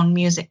their own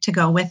music to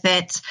go with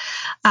it.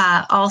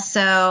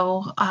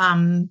 Also,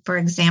 for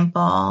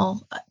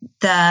example,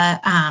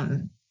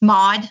 the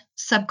mod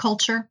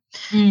subculture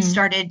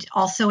started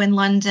also in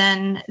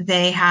London.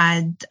 They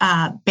had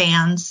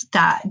bands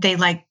that they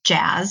liked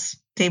jazz.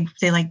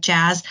 They like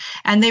jazz,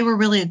 and they were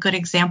really a good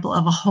example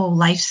of a whole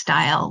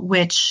lifestyle,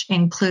 which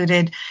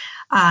included,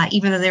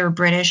 even though they were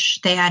British,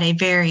 they had a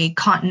very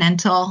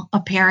continental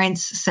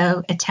appearance.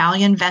 So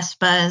Italian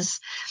Vespas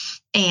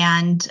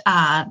and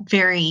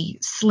very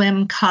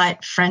slim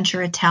cut French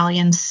or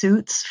Italian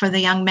suits for the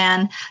young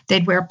men.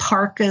 They'd wear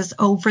parkas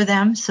over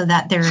them so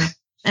that their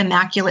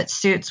immaculate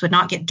suits would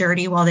not get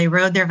dirty while they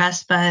rode their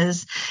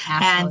Vespas.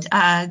 Absolutely.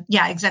 And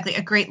yeah, exactly.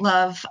 A great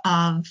love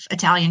of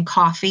Italian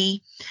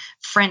coffee,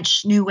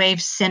 French New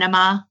Wave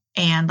cinema,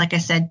 and like I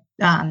said,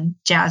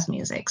 jazz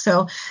music.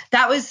 So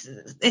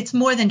it's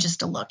more than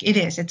just a look.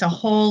 It's a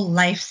whole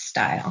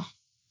lifestyle.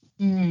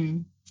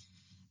 Mm.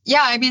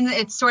 Yeah. I mean,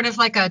 it's sort of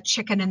like a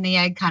chicken and the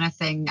egg kind of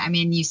thing. I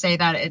mean, you say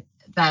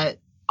that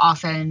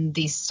often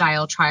these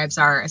style tribes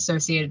are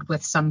associated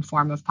with some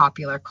form of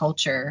popular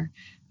culture.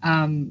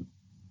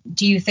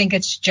 Do you think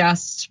it's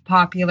just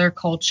popular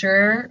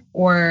culture,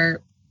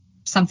 or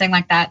something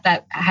like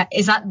that,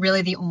 is that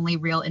really the only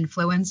real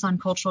influence on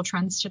cultural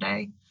trends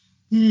today?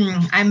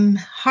 I'm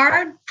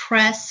hard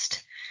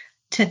pressed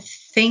to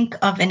think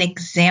of an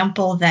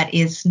example that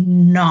is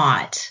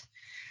not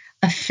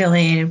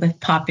affiliated with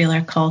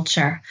popular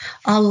culture.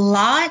 A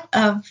lot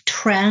of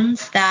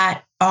trends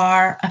that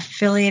are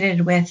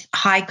affiliated with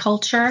high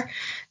culture,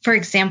 for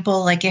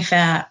example, like if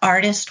an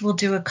artist will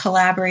do a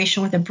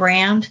collaboration with a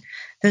brand,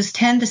 those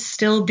tend to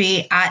still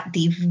be at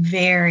the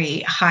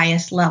very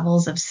highest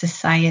levels of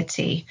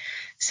society.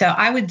 So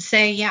I would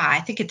say, yeah,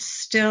 I think it's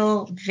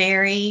still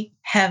very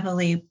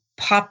heavily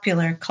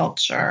popular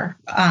culture.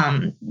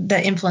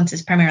 The influence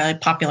is primarily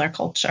popular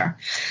culture.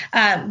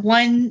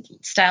 One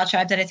style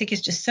tribe that I think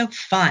is just so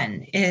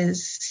fun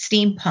is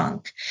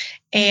steampunk.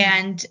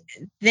 And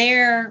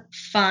they're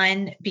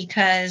fun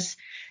because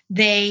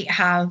they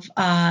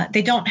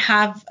don't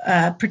have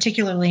a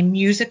particularly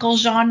musical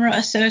genre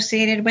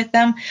associated with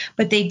them,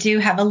 but they do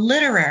have a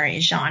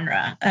literary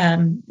genre.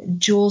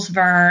 Jules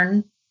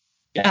Verne,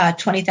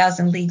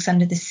 20,000 Leagues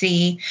Under the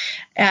Sea,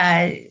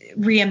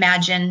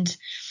 reimagined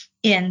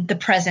in the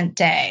present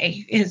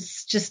day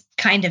is just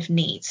kind of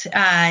neat.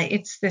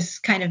 It's this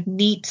kind of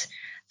neat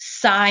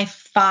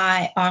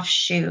sci-fi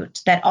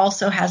offshoot that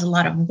also has a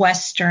lot of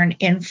Western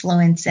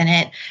influence in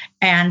it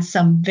and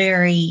some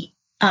very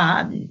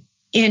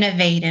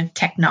innovative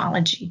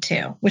technology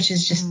too, which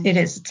is just,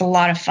 it's a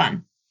lot of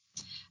fun.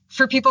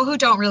 For people who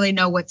don't really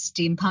know what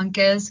steampunk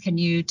is, can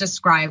you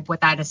describe what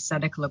that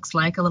aesthetic looks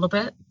like a little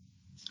bit?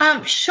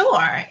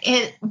 Sure.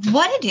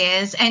 What it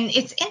is, and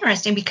it's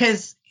interesting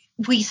because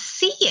we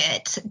see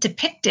it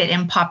depicted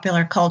in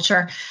popular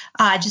culture.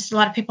 Just a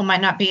lot of people might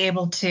not be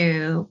able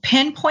to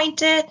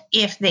pinpoint it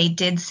if they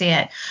did see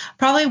it.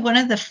 Probably one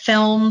of the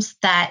films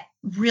that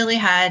really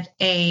had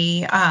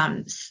a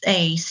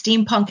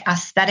steampunk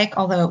aesthetic,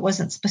 although it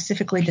wasn't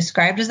specifically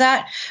described as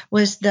that,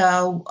 was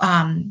the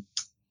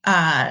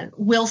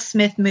Will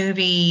Smith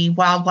movie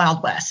Wild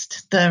Wild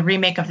West, the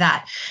remake of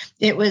that.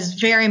 It was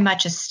very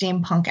much a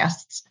steampunk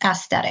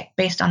aesthetic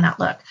based on that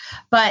look.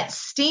 But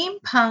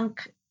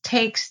steampunk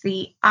takes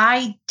the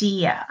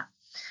idea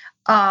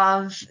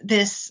of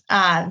this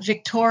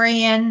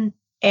Victorian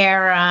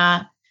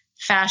era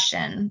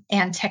fashion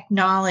and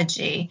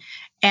technology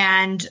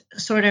and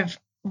sort of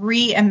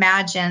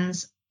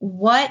reimagines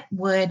what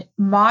would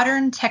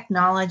modern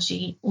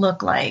technology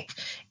look like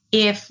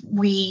if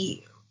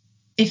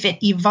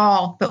it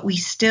evolved, but we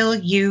still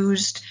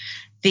used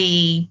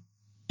the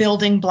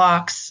building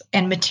blocks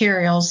and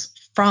materials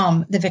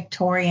from the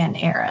Victorian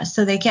era.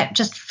 So they get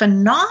just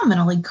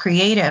phenomenally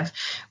creative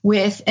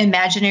with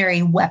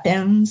imaginary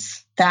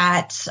weapons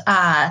that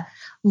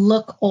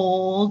look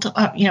old,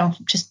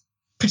 just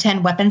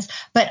pretend weapons,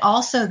 but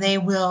also they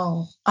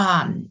will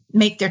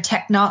make their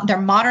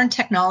modern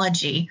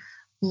technology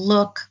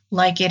look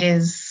like it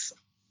is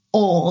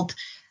old.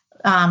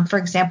 For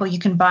example, you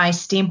can buy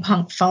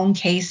steampunk phone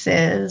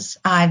cases.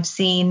 I've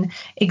seen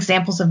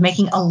examples of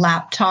making a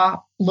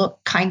laptop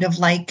look kind of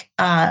like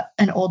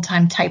an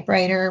old-time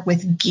typewriter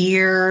with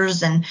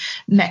gears and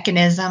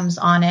mechanisms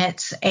on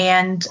it.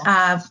 And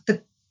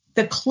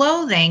the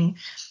clothing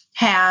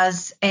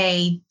has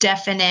a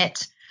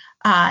definite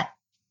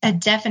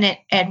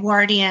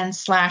Edwardian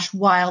 /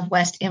 Wild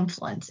West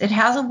influence. It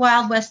has a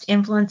Wild West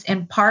influence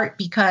in part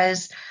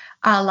because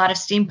a lot of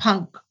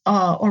steampunk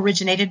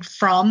originated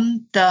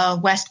from the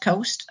West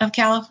Coast of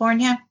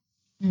California,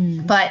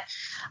 but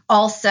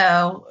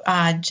also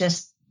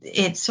just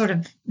it sort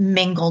of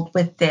mingled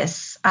with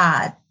this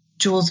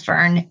Jules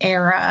Verne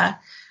era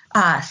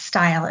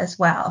style as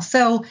well.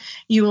 So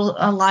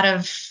a lot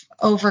of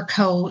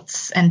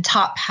overcoats and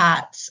top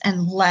hats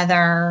and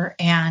leather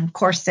and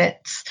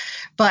corsets,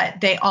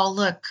 but they all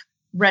look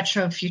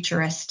retro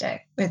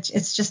futuristic, which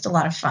it's just a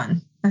lot of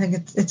fun. I think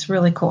it's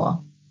really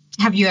cool.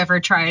 Have you ever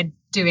tried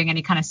doing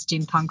any kind of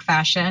steampunk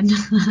fashion?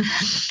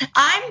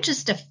 I'm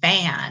just a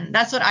fan.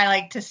 That's what I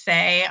like to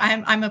say.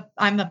 I'm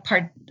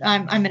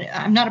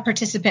not a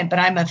participant, but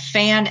I'm a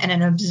fan and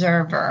an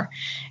observer.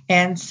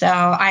 And so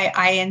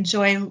I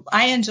enjoy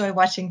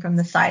watching from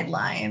the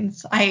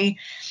sidelines.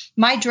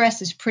 My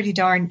dress is pretty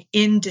darn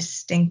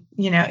indistinct.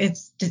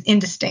 It's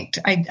indistinct.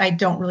 I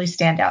don't really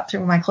stand out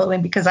through my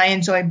clothing because I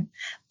enjoy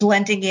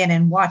blending in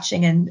and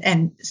watching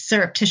and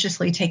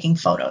surreptitiously taking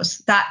photos.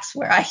 That's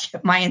where I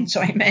get my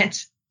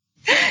enjoyment,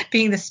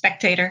 being the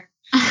spectator.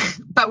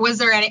 But was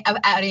there at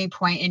any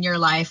point in your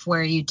life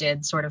where you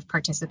did sort of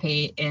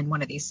participate in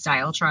one of these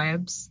style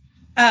tribes?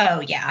 Oh,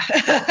 yeah,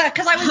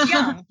 because I was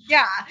young.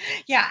 Yeah.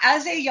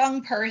 As a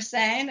young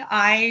person,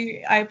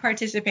 I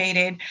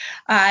participated.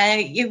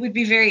 It would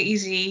be very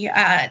easy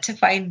to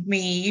find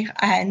me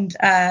and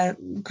a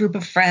group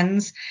of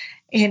friends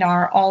in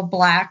our all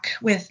black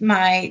with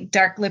my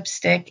dark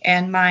lipstick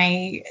and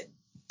my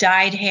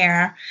dyed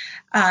hair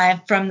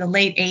from the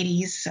late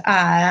 80s.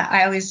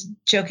 I always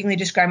jokingly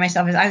describe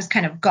myself as I was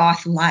kind of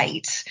goth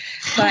light,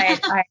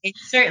 but I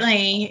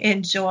certainly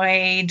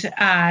enjoyed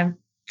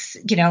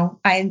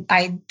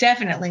I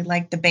definitely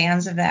like the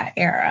bands of that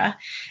era.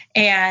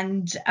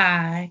 And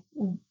a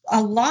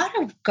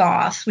lot of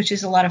goth, which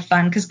is a lot of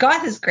fun, because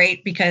goth is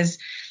great because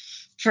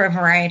for a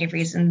variety of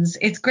reasons.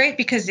 It's great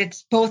because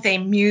it's both a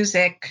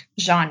music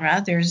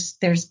genre.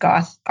 There's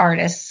goth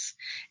artists,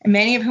 and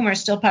many of whom are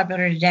still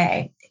popular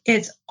today.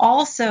 It's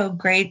also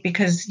great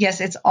because,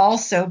 yes, it's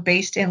also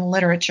based in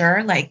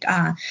literature, like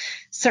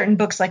certain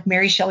books like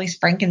Mary Shelley's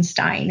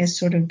Frankenstein is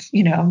sort of,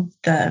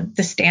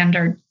 the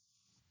standard.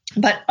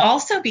 But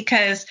also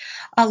because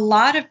a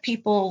lot of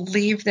people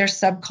leave their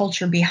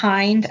subculture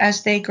behind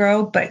as they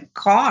grow, but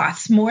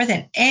goths, more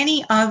than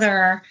any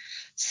other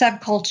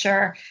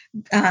subculture,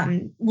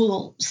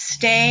 will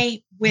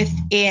stay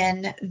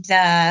within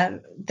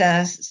the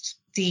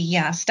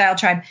style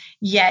tribe,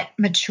 yet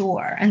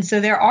mature. And so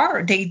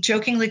they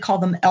jokingly call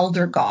them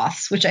elder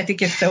goths, which I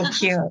think is so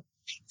cute.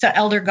 So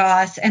elder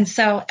goths. And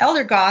so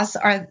elder goths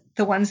are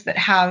the ones that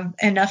have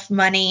enough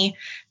money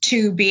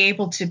to be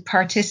able to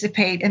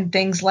participate in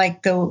things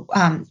like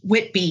the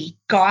Whitby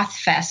Goth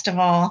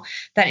Festival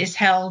that is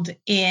held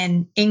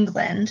in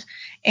England.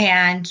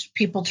 And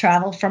people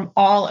travel from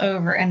all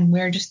over and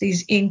wear just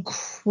these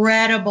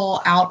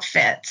incredible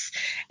outfits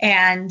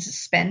and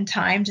spend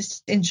time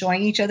just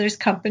enjoying each other's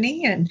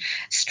company and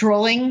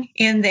strolling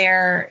in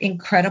their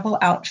incredible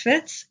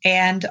outfits,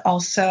 and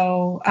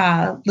also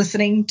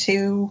listening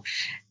to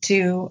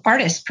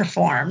artists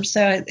perform.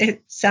 So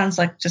it sounds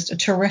like just a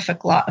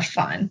terrific lot of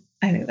fun.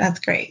 I think that's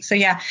great. So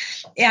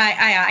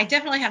I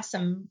definitely have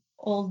some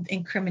old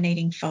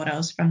incriminating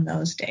photos from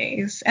those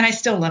days, and I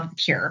still love The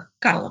Cure.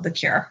 Gotta love The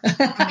Cure.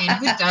 I mean,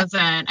 who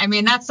doesn't? I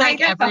mean, that's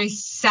like every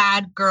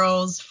sad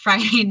girl's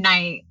Friday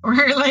night, or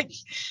like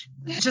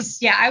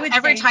just I would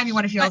every say, time you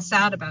want to feel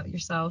sad about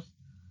yourself.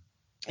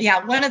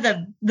 Yeah, one of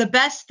the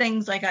best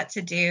things I got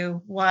to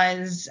do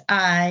was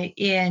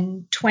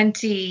in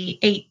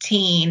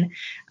 2018.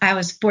 I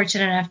was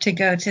fortunate enough to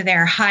go to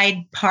their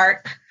Hyde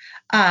Park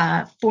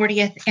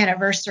 40th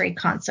anniversary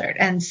concert,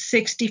 and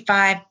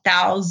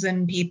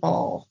 65,000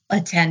 people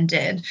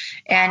attended.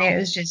 And it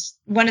was just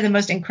one of the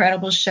most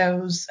incredible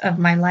shows of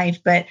my life,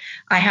 but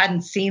I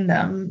hadn't seen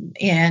them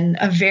in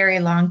a very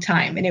long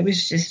time. And it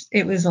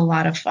was a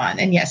lot of fun.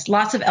 And yes,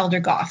 lots of elder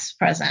goths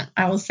present.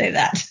 I will say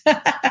that.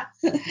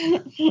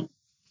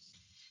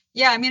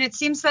 Yeah, I mean, it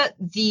seems that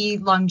the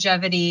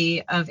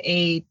longevity of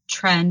a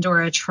trend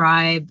or a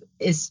tribe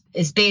is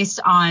based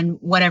on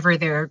whatever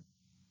their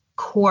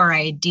core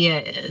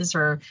idea is,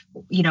 or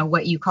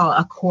what you call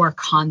a core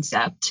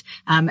concept,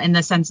 in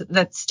the sense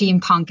that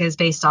steampunk is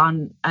based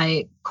on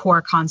a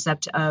core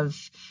concept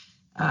of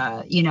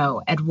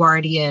the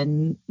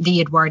Edwardian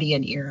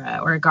era,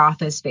 or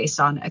goth is based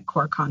on a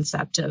core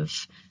concept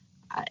of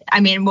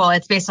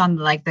it's based on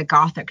like the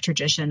Gothic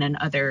tradition and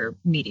other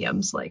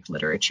mediums like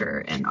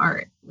literature and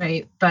art,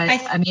 right? But I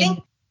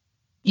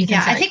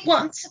think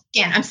once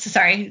again, I'm so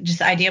sorry, just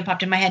the idea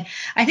popped in my head.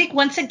 I think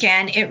once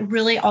again, it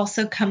really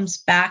also comes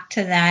back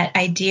to that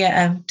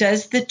idea of,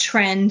 does the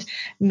trend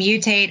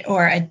mutate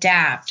or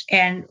adapt?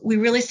 And we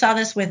really saw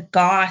this with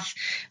goth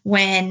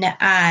when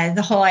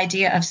the whole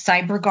idea of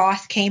cyber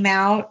goth came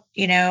out,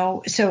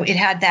 so it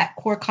had that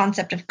core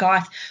concept of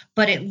goth,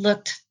 but it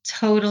looked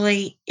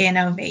totally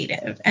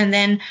innovative. And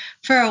then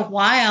for a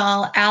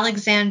while,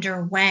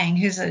 Alexander Wang,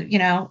 who's a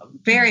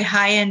very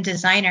high-end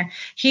designer,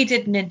 he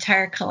did an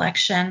entire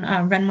collection,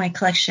 runway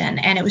collection,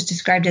 and it was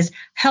described as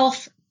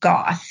health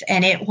goth,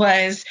 and it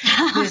was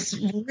this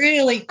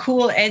really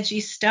cool, edgy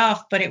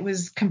stuff, but it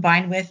was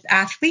combined with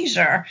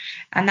athleisure,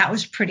 and that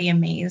was pretty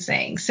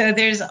amazing. So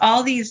there's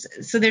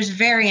there's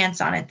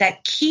variants on it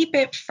that keep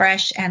it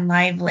fresh and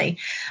lively.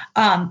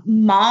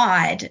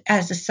 Mod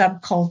as a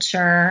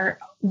subculture,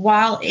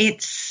 while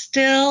it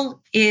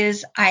still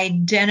is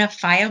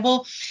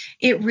identifiable,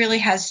 it really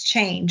has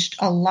changed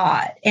a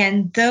lot.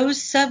 And those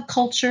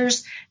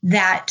subcultures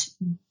that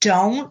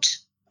don't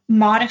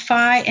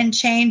modify and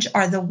change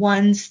are the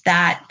ones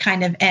that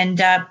kind of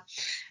end up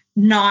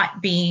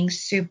not being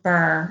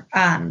super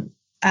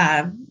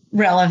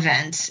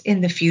relevant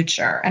in the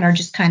future and are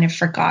just kind of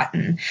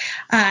forgotten.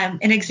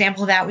 An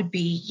example of that would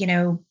be,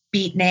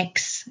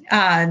 beatniks.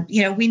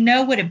 We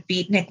know what a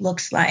beatnik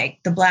looks like: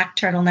 the black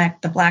turtleneck,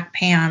 the black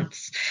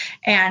pants,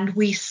 and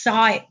we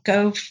saw it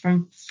go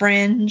from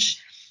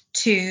fringe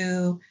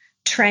to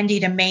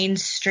trendy to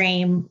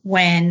mainstream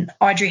when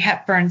Audrey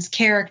Hepburn's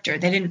character,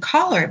 they didn't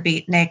call her a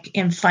beatnik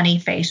in Funny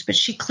Face, but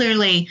she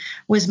clearly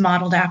was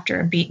modeled after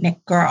a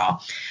beatnik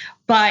girl.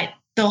 But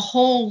the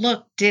whole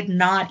look did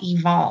not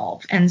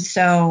evolve. And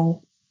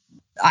so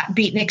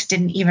beatniks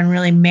didn't even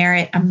really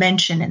merit a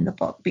mention in the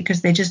book,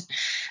 because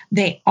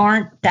they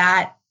aren't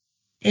that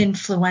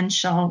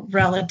influential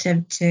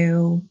relative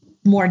to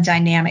more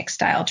dynamic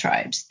style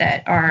tribes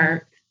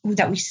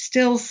that we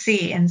still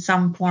see in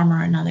some form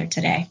or another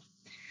today.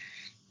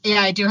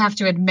 Yeah, I do have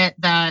to admit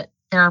that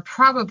there are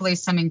probably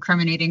some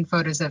incriminating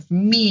photos of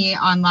me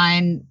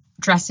online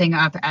dressing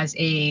up as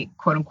a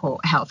quote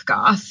unquote health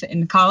goth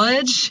in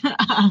college.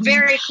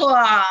 Very cool.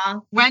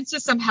 Went to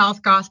some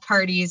health goth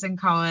parties in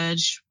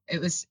college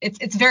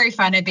it's very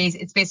fun.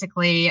 It's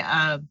basically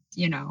a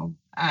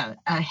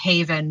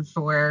haven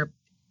for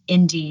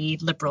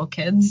indie liberal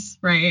kids,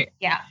 right?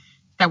 Yeah.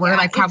 That were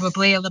like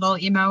probably a little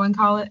emo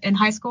in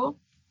high school.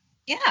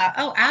 Yeah.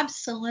 Oh,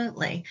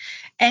 absolutely.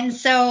 And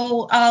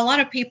so a lot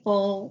of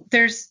people,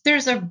 there's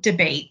a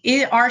debate.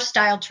 Are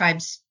style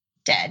tribes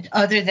dead,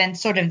 other than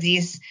sort of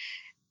these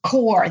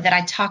core that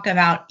I talk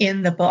about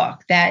in the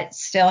book that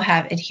still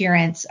have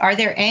adherents? Are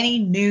there any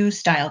new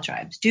style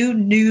tribes? Do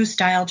new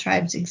style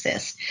tribes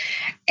exist?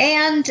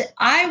 And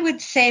I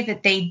would say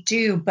that they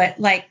do, but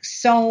like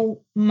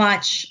so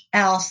much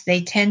else,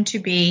 they tend to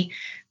be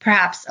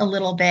perhaps a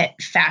little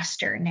bit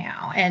faster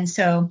now. And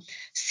so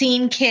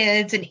scene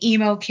kids and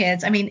emo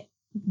kids, I mean,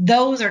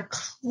 those are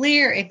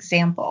clear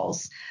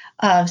examples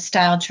of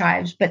style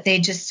tribes, but they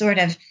just sort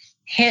of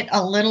hit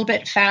a little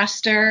bit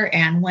faster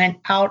and went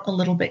out a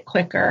little bit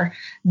quicker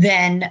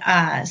than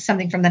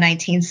something from the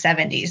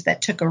 1970s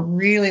that took a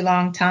really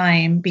long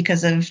time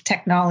because of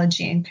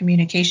technology and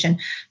communication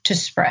to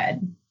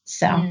spread.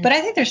 So, but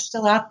I think they're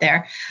still out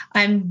there.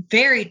 I'm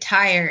very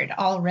tired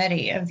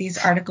already of these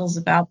articles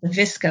about the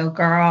VSCO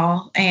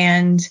girl,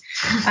 and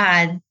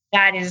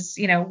that is,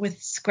 with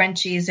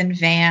scrunchies and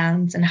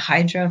Vans and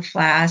hydro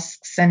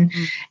flasks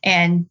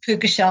and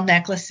puka shell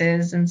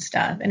necklaces and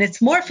stuff. And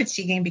it's more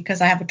fatiguing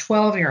because I have a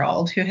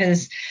 12-year-old who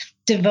has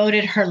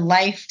devoted her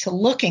life to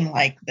looking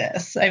like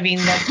this. I mean,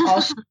 that's all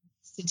she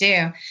wants to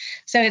do.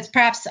 So it's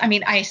perhaps,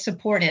 I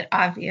support it,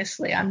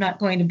 obviously. I'm not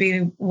going to be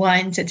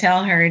one to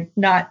tell her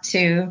not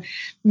to,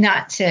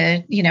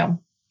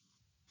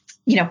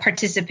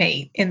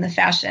 participate in the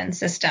fashion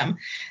system.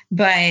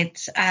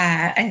 But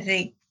I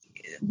think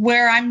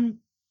where I'm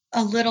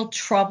a little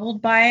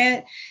troubled by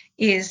it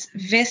is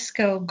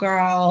VSCO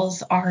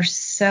girls are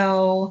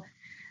so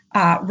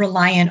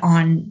reliant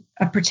on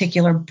a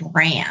particular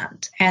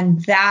brand.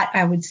 And that,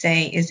 I would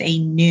say, is a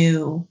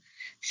new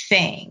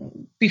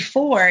thing.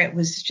 Before, it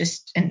was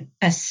just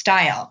a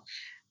style.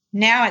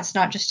 Now it's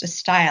not just a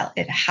style.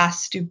 It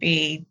has to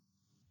be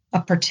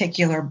a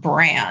particular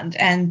brand.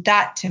 And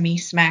that, to me,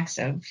 smacks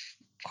of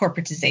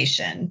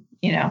corporatization,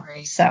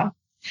 Right. So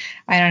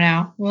I don't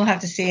know. We'll have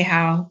to see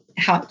how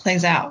it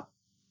plays out.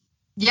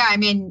 Yeah,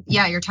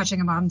 you're touching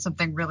upon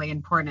something really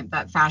important,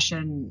 that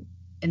fashion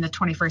in the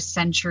 21st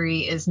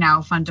century is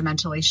now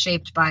fundamentally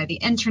shaped by the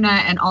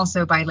internet and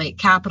also by late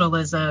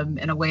capitalism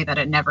in a way that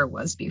it never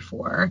was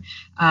before.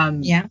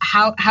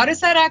 How does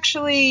that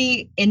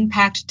actually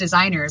impact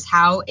designers?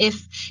 How,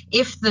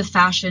 if the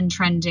fashion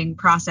trending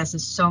process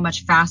is so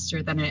much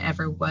faster than it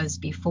ever was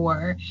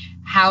before,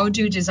 how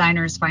do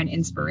designers find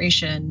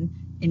inspiration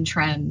in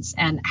trends,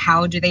 and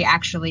how do they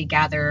actually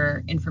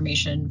gather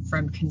information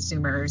from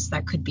consumers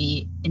that could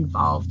be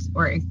involved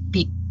or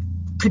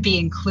could be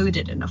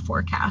included in a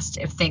forecast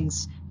if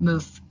things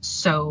move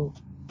so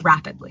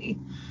rapidly?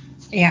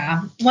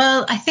 Yeah.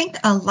 Well, I think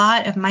a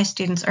lot of my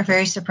students are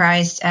very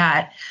surprised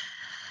at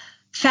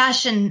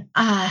fashion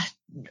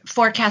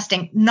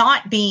forecasting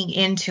not being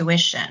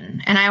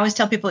intuition. And I always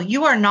tell people,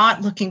 you are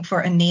not looking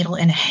for a needle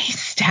in a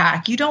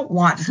haystack. You don't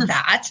want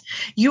that.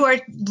 You are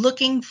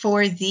looking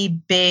for the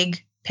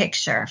big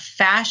picture.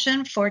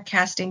 Fashion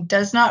forecasting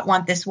does not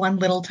want this one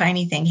little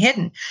tiny thing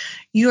hidden.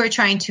 You are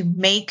trying to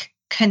make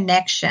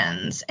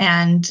connections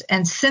and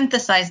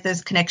synthesize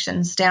those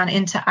connections down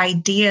into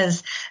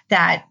ideas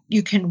that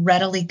you can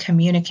readily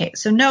communicate.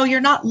 So no,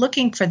 you're not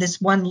looking for this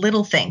one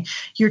little thing.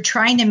 You're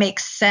trying to make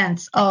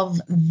sense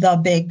of the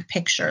big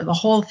picture, the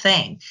whole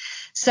thing.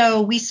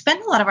 So we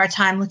spend a lot of our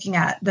time looking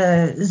at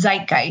the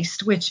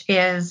Zeitgeist, which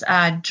is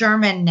a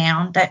German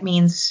noun that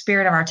means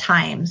spirit of our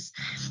times.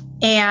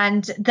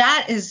 And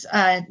that is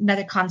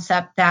another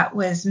concept that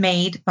was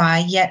made by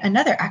yet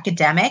another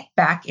academic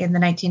back in the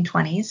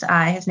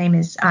 1920s. His name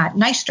is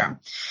Nystrom.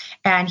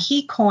 And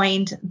he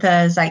coined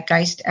the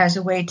Zeitgeist as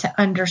a way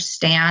to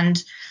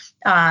understand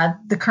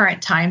the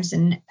current times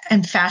and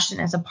fashion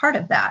as a part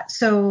of that.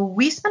 So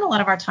we spend a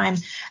lot of our time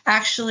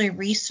actually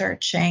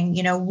researching,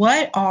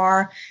 what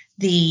are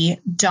the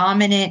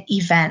dominant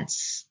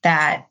events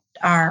that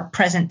our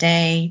present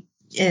day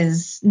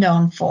is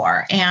known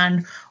for,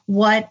 and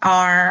what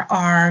are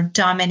our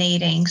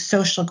dominating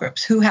social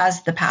groups, who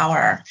has the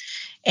power,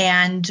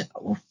 and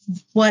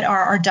what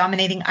are our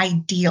dominating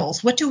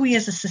ideals, what do we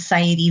as a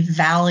society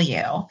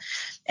value,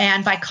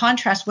 and by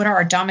contrast, what are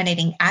our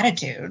dominating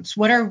attitudes,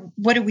 what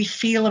do we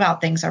feel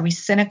about things, are we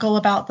cynical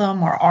about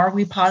them, or are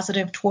we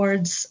positive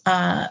towards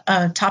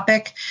a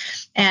topic,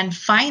 and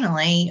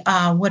finally,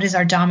 what is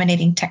our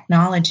dominating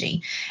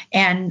technology.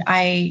 And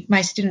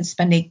my students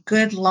spend a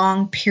good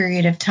long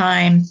period of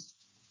time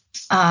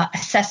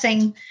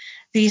assessing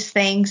these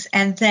things,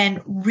 and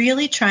then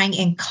really trying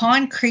in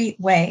concrete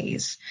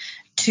ways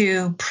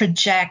to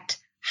project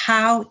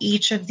how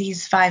each of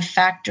these 5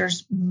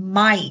 factors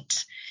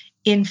might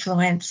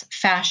influence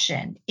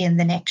fashion in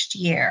the next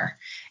year.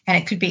 And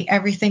it could be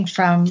everything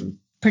from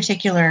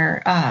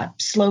particular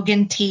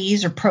slogan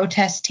tees or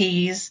protest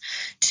tees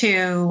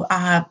to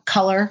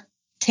color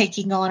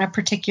taking on a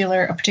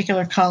particular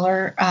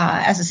color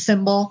as a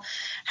symbol,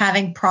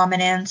 having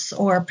prominence,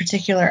 or a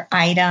particular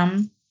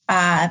item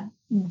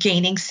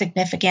gaining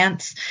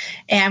significance.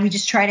 And we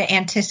just try to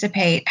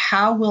anticipate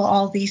how will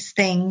all these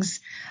things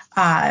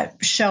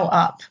show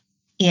up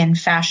in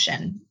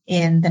fashion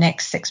in the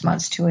next 6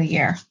 months to a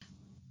year.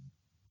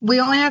 We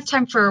only have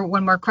time for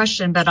one more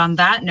question, but on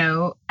that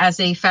note, as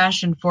a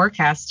fashion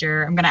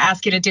forecaster, I'm going to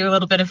ask you to do a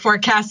little bit of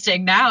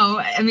forecasting now.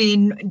 I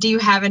mean, do you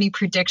have any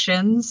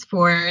predictions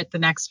for the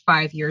next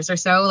 5 years or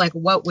so? Like,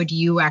 what would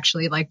you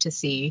actually like to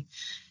see?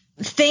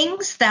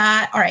 Things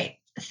that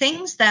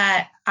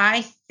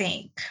I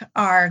think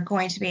are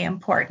going to be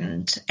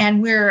important,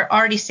 and we're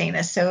already seeing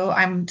this, so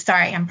I'm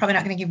sorry, I'm probably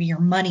not going to give you your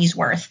money's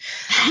worth,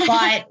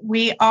 but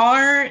we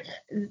are,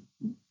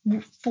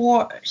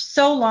 for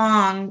so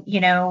long,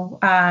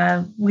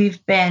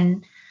 we've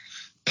been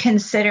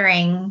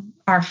considering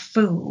our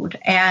food,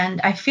 and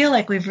I feel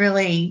like we've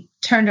really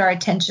turned our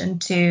attention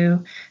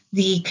to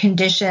the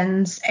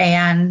conditions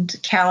and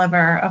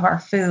caliber of our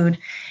food.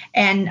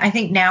 And I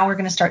think now we're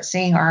going to start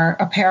seeing our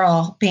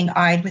apparel being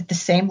eyed with the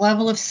same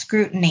level of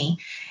scrutiny.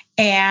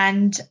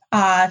 And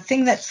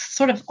thing that's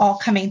sort of all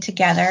coming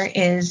together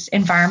is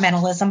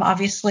environmentalism,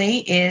 obviously,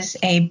 is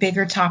a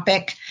bigger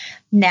topic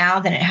now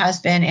than it has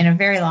been in a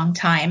very long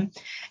time.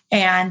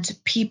 And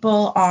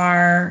people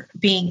are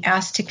being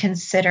asked to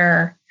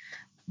consider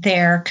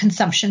their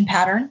consumption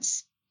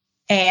patterns.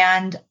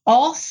 And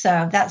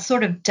also that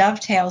sort of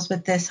dovetails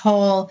with this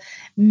whole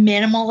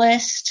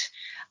minimalist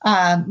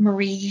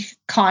Marie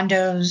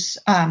Kondo's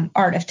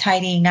art of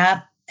tidying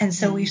up. And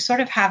so we sort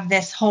of have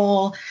this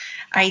whole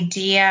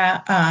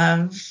idea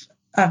of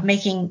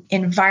making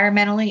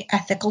environmentally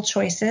ethical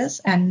choices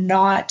and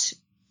not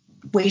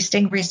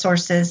wasting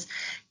resources,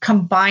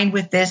 combined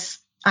with this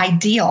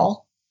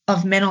ideal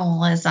of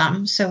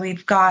minimalism. So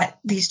we've got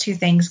these two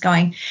things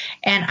going.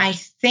 And I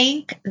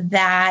think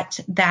that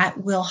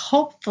will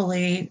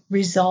hopefully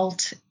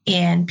result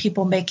in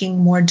people making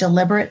more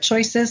deliberate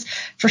choices.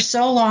 For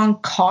so long,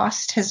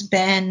 cost has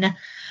been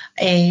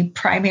a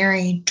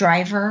primary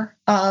driver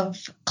of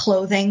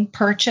clothing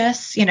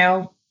purchase.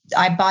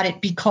 I bought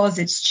it because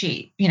it's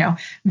cheap,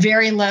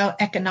 very low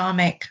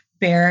economic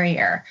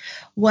barrier.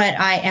 What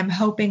I am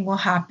hoping will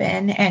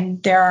happen,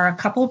 and there are a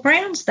couple of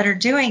brands that are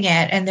doing it,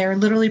 and they're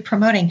literally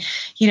promoting,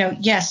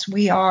 yes,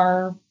 we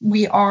are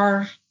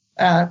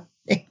a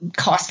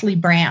costly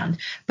brand,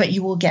 but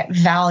you will get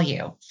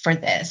value for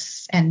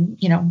this, and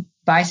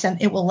buy some,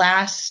 it will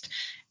last,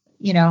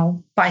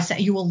 buy some,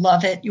 you will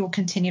love it, you will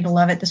continue to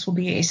love it. This will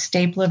be a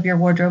staple of your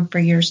wardrobe for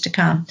years to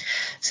come.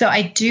 So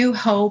I do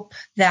hope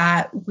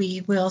that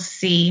we will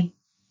see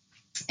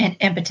an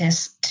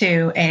impetus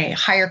to a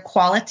higher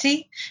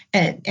quality,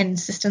 an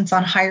insistence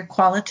on higher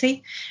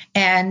quality,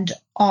 and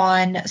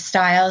on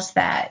styles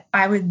that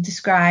I would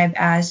describe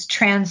as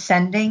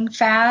transcending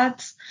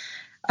fads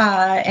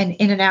and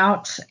in and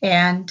out,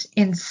 and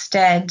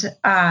instead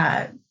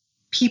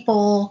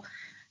people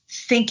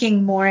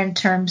thinking more in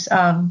terms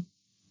of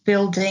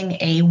building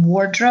a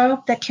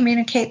wardrobe that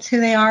communicates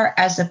who they are,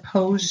 as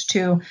opposed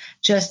to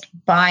just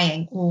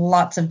buying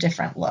lots of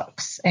different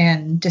looks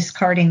and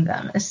discarding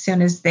them as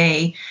soon as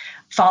they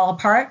fall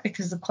apart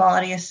because the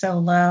quality is so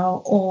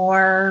low,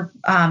 or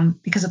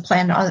because of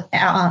planned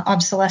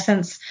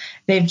obsolescence,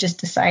 they've just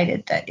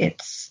decided that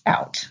it's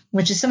out,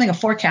 which is something a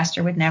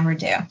forecaster would never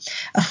do.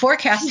 A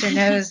forecaster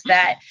knows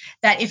that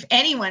if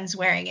anyone's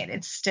wearing it,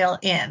 it's still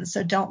in.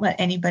 So don't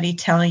let anybody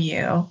tell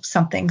you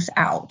something's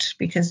out,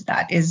 because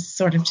that is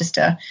sort of just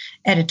a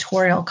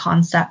editorial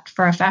concept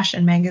for a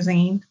fashion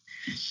magazine.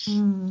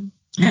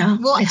 Yeah.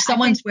 Well, if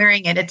someone's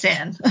wearing it, it's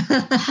in.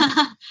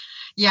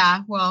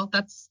 Yeah. Well,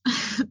 that's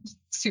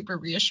super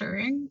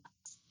reassuring.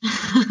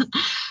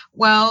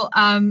 Well,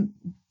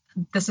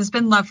 this has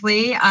been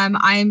lovely.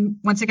 I'm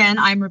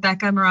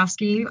Rebecca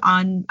Moravsky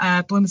on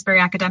Bloomsbury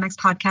Academics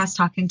podcast,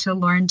 talking to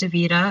Lauren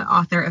DeVita,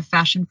 author of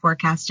Fashion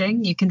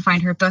Forecasting. You can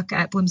find her book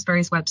at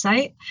Bloomsbury's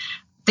website.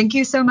 Thank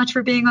you so much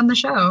for being on the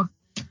show.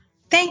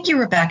 Thank you,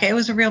 Rebecca. It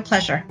was a real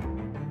pleasure.